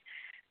I just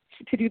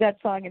to do that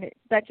song, and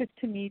that just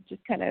to me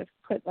just kind of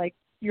put like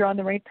you're on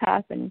the right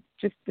path, and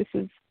just this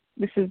is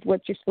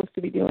what you're supposed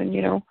to be doing.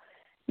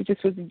 It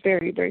just was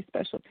very, very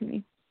special to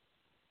me.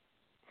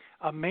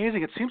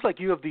 Amazing. It seems like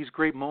you have these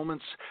great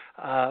moments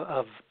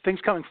of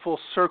things coming full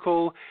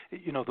circle,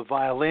 the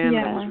violin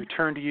that was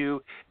returned to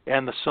you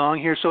and the song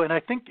here. So, and I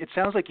think it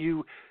sounds like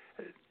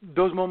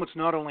those moments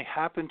not only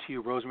happen to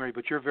you, Rosemary,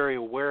 but you're very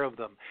aware of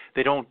them.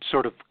 They don't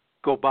sort of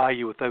go by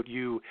you without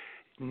you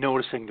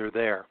noticing they're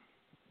there.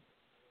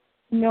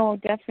 No,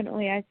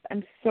 definitely.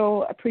 I'm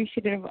so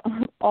appreciative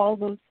of all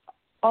those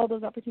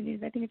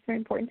opportunities. I think it's very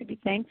important to be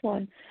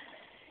thankful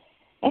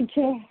and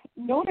to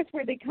notice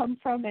where they come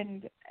from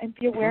and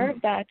be aware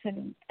of that.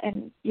 And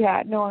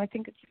I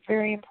think it's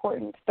very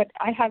important. But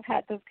I have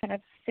had those kind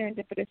of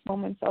serendipitous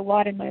moments a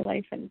lot in my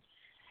life. And,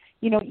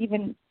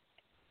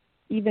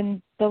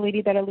 even the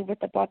lady that I live with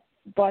that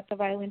bought the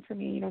violin for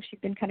me, she's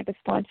been kind of a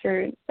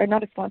sponsor, or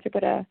not a sponsor,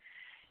 but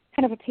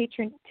kind of a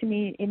patron to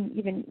me in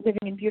even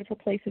living in beautiful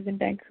places in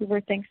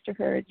Vancouver. Thanks to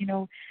her, you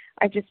know,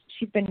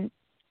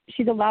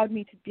 she's allowed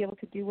me to be able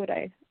to do what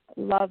I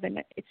love,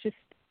 and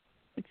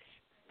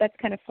that's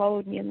kind of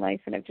followed me in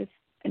life.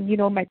 And you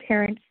know, my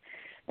parents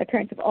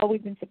have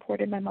always been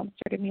supportive. My mom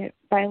started me at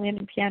violin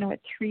and piano at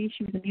 3.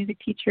 She was a music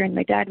teacher, and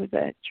my dad was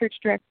a church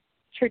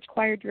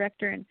choir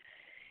director. And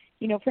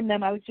you know, from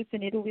them, I was just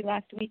in Italy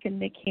last week,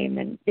 and they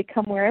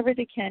come wherever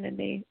they can, and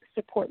they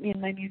support me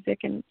in my music.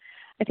 And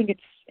I think it's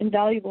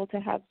invaluable to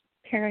have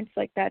parents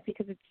like that,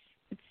 because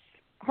it's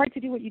hard to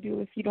do what you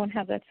do if you don't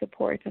have that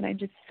support. And I'm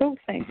just so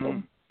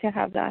thankful to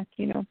have that,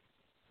 you know.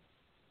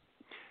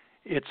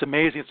 It's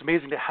amazing. It's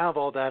amazing to have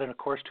all that, and of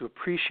course to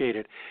appreciate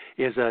it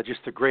is just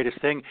the greatest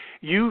thing.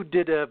 You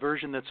did a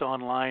version that's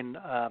online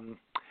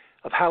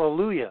of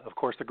Hallelujah, of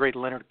course, the great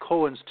Leonard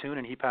Cohen's tune,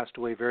 and he passed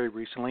away very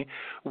recently.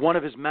 One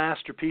of his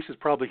masterpieces,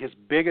 probably his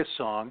biggest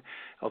song,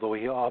 although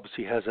he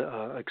obviously has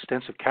an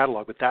extensive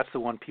catalog, but that's the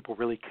one people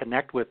really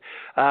connect with.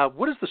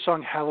 What does the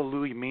song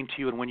Hallelujah mean to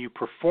you, and when you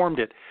performed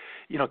it,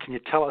 you know, can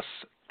you tell us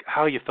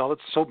how you felt?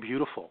 It's so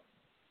beautiful.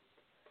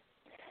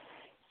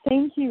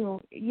 Thank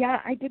you. Yeah,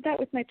 I did that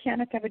with my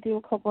pianist. I have a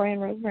duo called Roy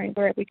and Rosemary,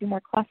 where we do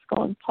more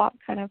classical and pop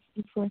kind of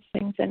influence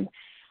things. And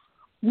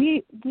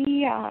we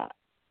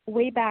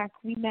way back,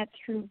 we met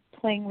through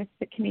playing with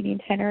the Canadian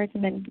tenors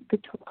and then a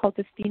group called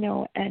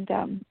Destino.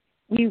 And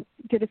we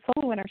did a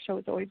solo in our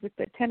shows always with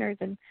the tenors,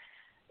 and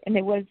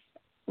it was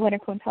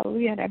Leonard Cohen's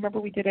Hallelujah. And I remember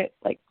we did it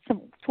like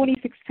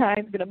 26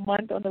 times in a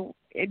month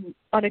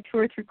on a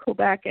tour through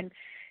Quebec, and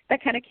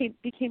that kind of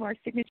became our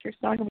signature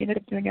song, and we ended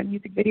up doing a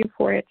music video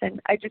for it. And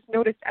I just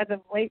noticed as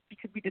of late,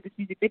 because we did this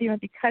music video and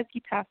because he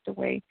passed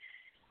away,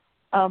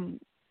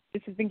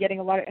 this has been getting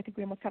a lot of, I think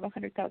we almost have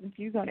 100,000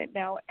 views on it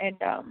now. And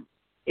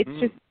it's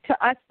just, to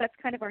us, that's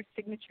kind of our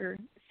signature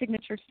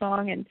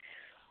song. And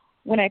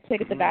when I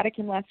played at the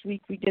Vatican last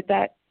week, we did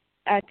that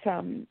at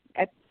the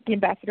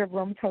Ambassador of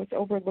Rome's house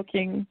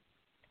overlooking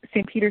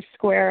St. Peter's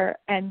Square,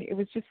 and it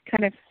was just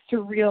kind of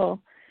surreal.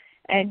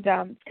 And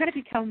it's kind of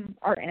become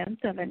our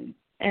anthem,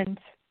 and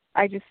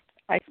I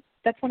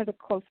that's one of the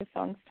closest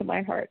songs to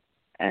my heart,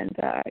 and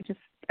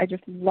I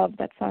just love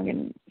that song,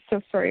 and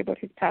so sorry about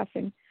his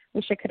passing.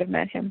 Wish I could have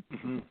met him.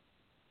 Mm-hmm.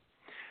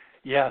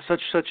 Yeah,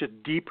 such a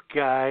deep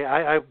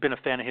guy. I've been a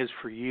fan of his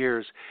for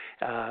years,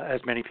 as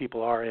many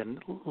people are,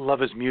 and love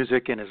his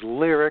music and his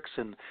lyrics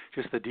and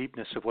just the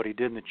deepness of what he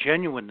did and the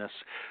genuineness,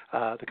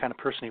 the kind of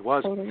person he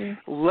was. Totally.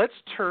 Let's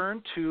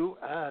turn to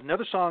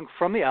another song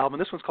from the album.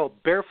 This one's called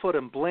Barefoot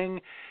and Bling,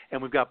 and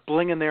we've got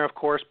bling in there, of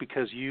course,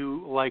 because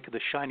you like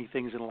the shiny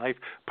things in life.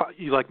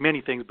 You like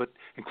many things, but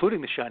including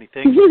the shiny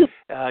things.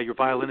 Your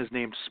violin is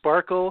named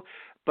Sparkle.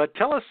 But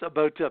tell us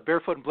about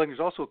Barefoot and Bling.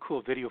 There's also a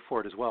cool video for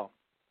it as well.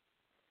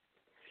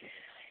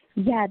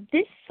 Yeah,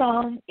 this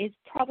song is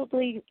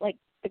probably like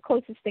the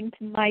closest thing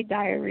to my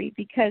diary,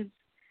 because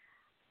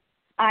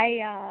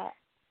I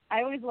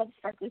always love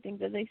sparkly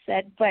things, as I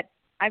said, but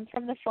I'm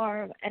from the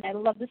farm and I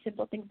love the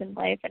simple things in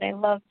life, and I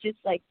love just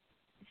like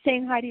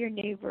saying hi to your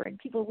neighbor and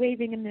people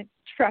waving in the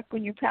truck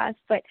when you pass.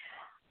 But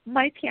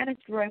my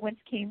pianist Roy once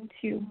came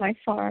to my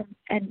farm,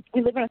 and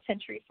we live on a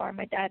century farm.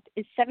 My dad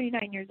is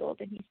 79 years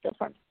old, and he still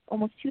farms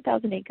almost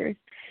 2,000 acres,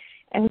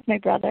 and with my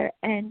brother.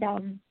 And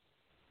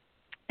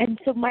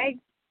so my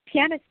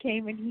pianist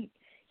came, and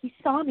he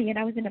saw me, and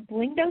I was in a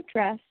blinged out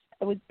dress.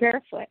 I was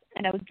barefoot,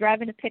 and I was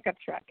driving a pickup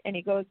truck. And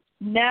he goes,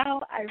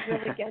 "Now I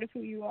really get who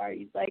you are."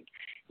 He's like,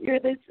 "You're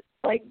this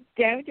like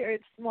down to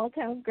earth small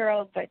town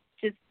girl, but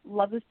just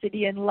love the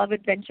city and love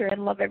adventure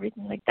and love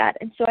everything like that."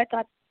 And so I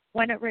thought,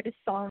 why not write a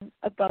song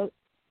about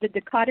the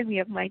dichotomy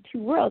of my two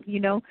worlds? You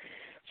know,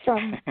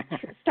 from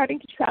starting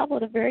to travel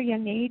at a very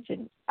young age,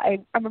 and I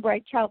remember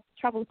I traveled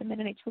with the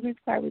Mennonite Children's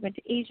Choir. We went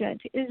to Asia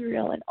and to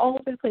Israel and all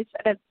over the place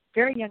at a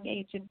very young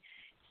age, and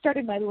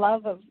started my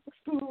love of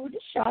food,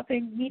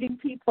 shopping, meeting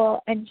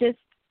people, and just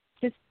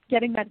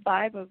getting that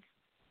vibe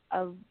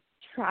of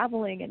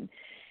traveling,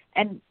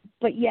 and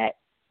but yet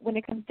when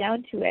it comes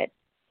down to it,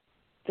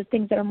 the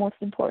things that are most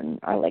important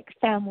are like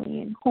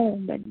family and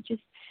home, and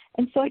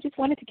so I just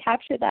wanted to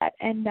capture that,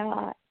 and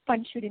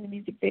fun shooting the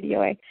music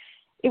video.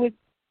 It was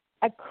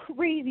a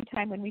crazy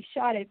time when we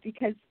shot it,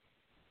 because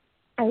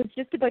I was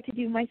just about to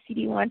do my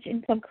CD launch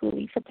in Plum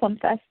Coulee for Plum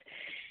Fest,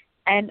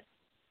 and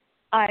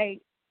I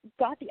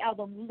got the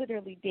album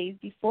literally days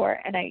before,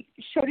 and I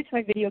showed it to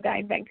my video guy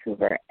in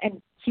Vancouver,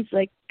 and he's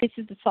like, "This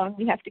is the song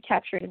we have to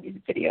capture in a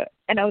music video."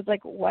 And I was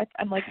like, "What?"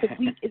 I'm like, "The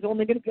week is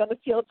only going to be on the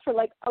field for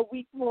like a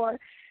week more."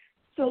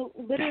 So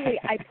literally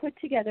I put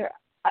together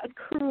a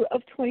crew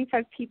of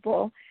 25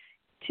 people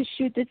to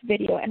shoot this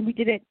video, and we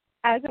did it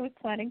as I was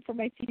planning for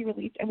my CD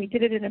release, and we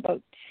did it in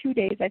about 2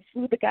 days. I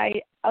flew the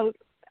guy out,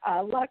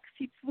 Lux,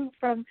 he flew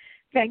from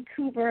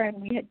Vancouver,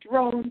 and we had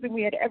drones, and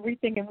we had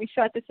everything, and we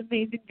shot this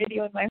amazing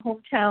video in my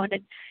hometown.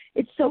 And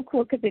it's so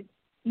cool because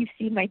you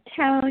see my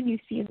town, you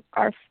see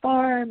our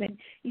farm, and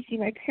you see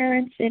my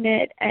parents in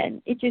it,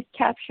 and it just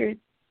captures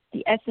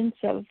the essence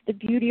of the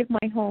beauty of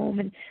my home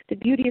and the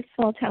beauty of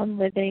small town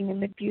living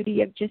and the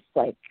beauty of just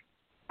like,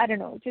 I don't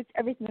know, just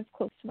everything that's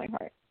close to my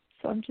heart.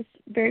 So I'm just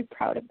very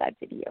proud of that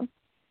video.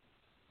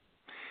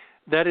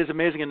 That is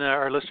amazing, and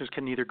our listeners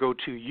can either go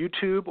to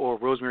YouTube or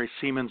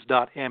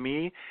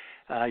rosemarysieMens.me,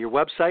 your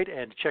website,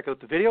 and check out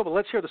the video. But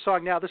let's hear the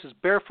song now. This is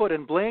Barefoot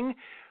and Bling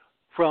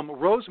from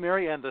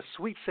Rosemary and the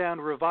Sweet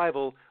Sound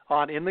Revival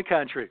on In the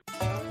Country.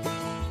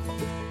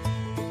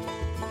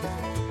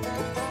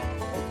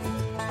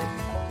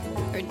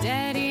 Her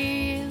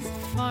daddy is a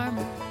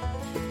farmer.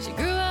 She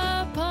grew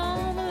up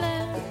on the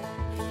land.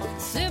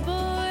 Simple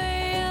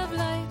way of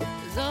life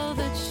is all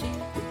that she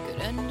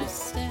could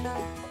understand.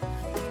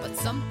 But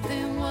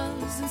something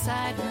was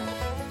inside her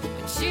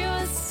when she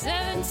was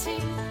 17.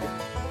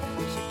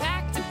 She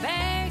packed a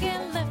bag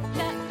and left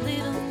that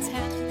little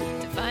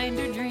town to find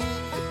her dream.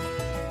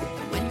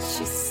 And when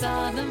she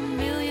saw the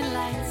million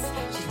lights,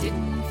 she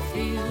didn't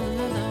feel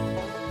alone.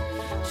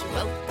 She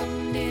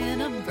welcomed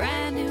in a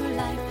brand new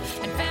life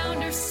and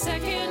found her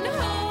second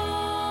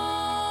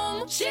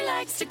home. She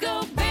likes to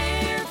go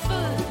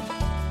barefoot,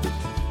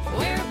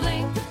 wear a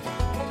bling,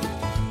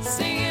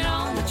 singing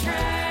on the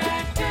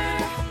tractor.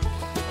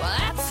 Well,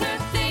 that's her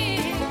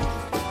thing.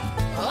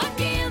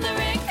 Walking in the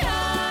red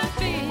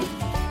carpet,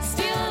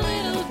 still a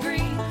little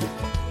green.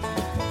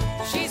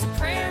 She's a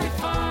prairie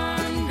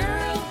farm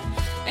girl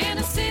and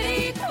a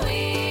city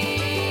queen.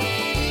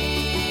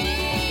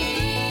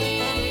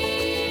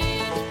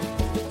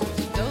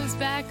 She goes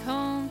back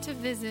home to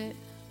visit.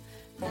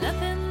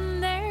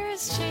 Nothing there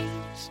has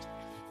changed.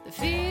 The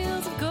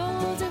fields of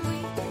golden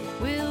wheat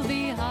will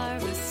be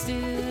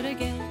harvested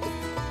again.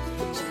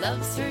 She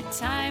loves her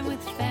time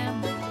with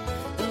family,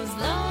 those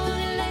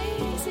lonely,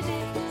 lazy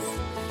days.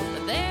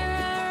 But there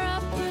are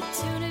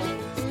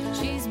opportunities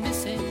she's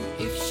missing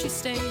if she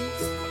stays.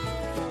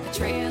 The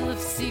trail of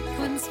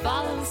sequins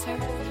follows her.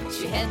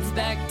 She heads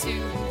back to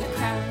the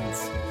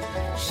crowds.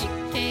 She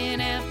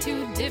can't have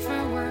two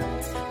different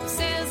words. Who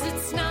says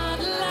it's not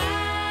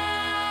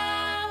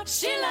allowed?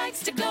 She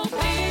likes to go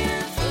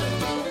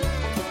barefoot,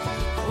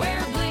 wear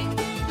a bling,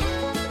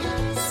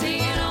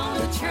 singing on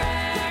the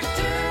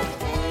tractor.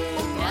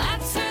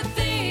 That's her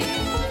thing.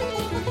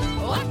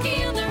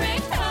 Walking on the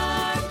red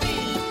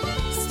carpet,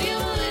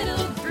 still a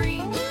little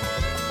green.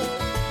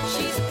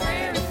 She's a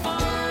prairie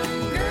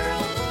farm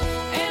girl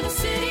and a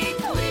city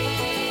queen.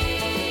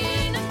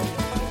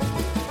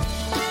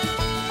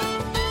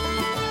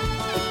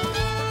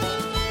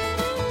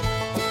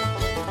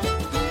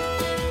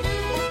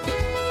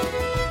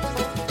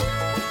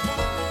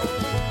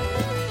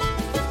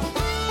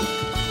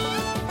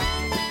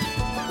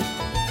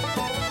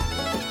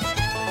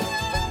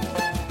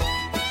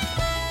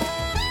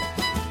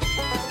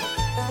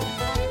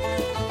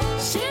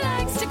 She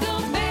likes to go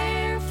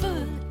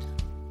barefoot,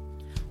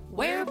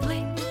 wear a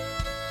bling,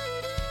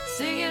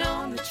 singing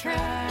on the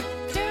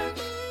tractor.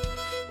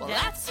 Well,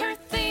 that's her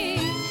thing.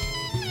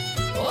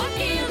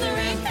 Walking on the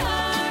red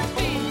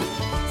carpet,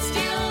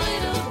 still a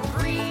little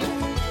green.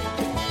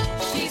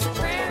 She's a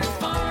prairie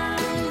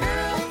farm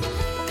girl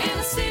and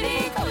a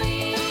city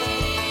queen.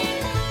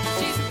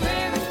 She's a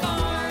prairie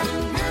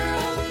farm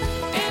girl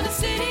and a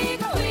city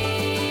queen.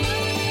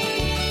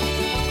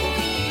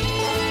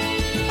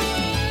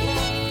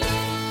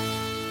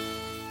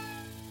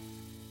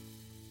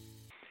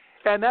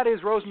 And that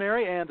is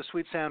Rosemary and the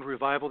Sweet Sound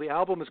Revival. The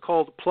album is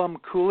called Plum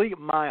Coulee,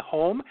 My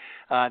Home,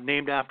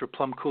 named after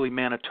Plum Coulee,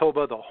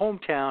 Manitoba, the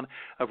hometown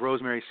of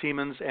Rosemary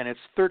Siemens, and it's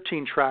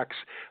 13 tracks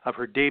of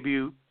her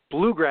debut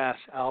bluegrass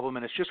album,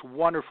 and it's just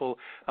wonderful.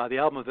 The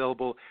album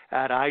available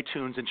at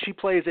iTunes, and she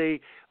plays a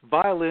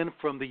violin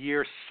from the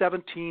year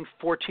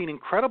 1714.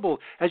 Incredible.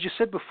 As you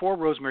said before,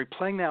 Rosemary,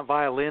 playing that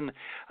violin,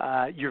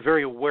 you're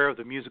very aware of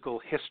the musical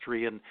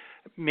history and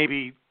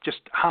maybe just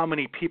how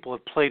many people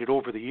have played it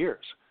over the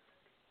years.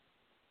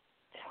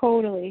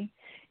 Totally.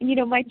 And, you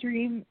know, my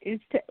dream is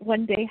to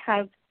one day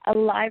have a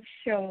live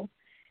show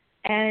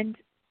and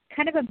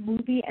kind of a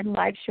movie and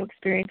live show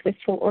experience with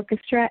full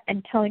orchestra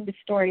and telling the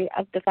story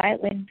of the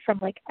violin from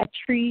like a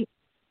tree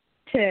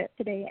to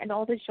today and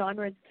all the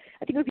genres.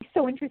 I think it would be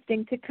so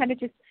interesting to kind of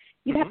just,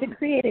 you'd have to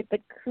create it, but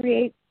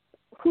create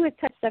who has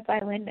touched that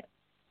violin,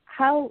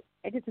 how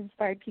it has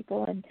inspired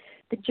people, and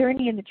the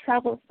journey and the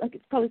travels. Like,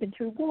 it's probably been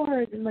through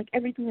wars and like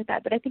everything like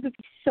that. But I think it would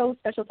be so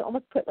special to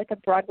almost put like a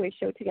Broadway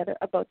show together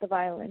about the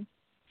violin.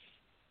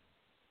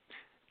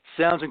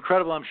 Sounds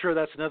incredible. I'm sure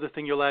that's another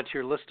thing you'll add to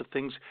your list of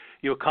things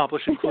you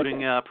accomplish,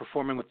 including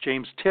performing with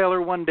James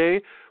Taylor one day,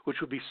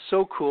 which would be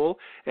so cool.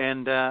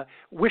 And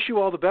wish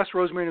you all the best,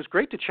 Rosemary. And it was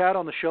great to chat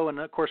on the show, and,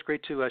 of course,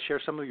 great to share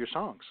some of your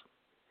songs.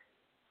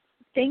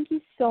 Thank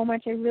you so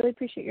much. I really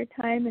appreciate your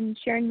time and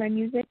sharing my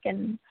music,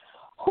 and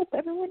hope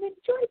everyone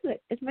enjoys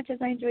it as much as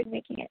I enjoyed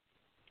making it.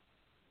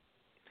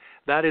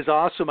 That is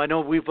awesome. I know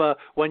we've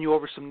won you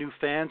over some new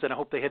fans, and I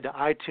hope they head to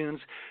iTunes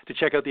to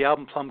check out the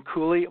album Plum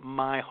Coulee,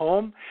 My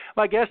Home.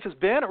 My guest has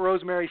been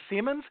Rosemary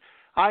Siemens.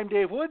 I'm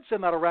Dave Woods,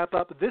 and that'll wrap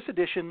up this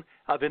edition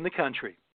of In the Country.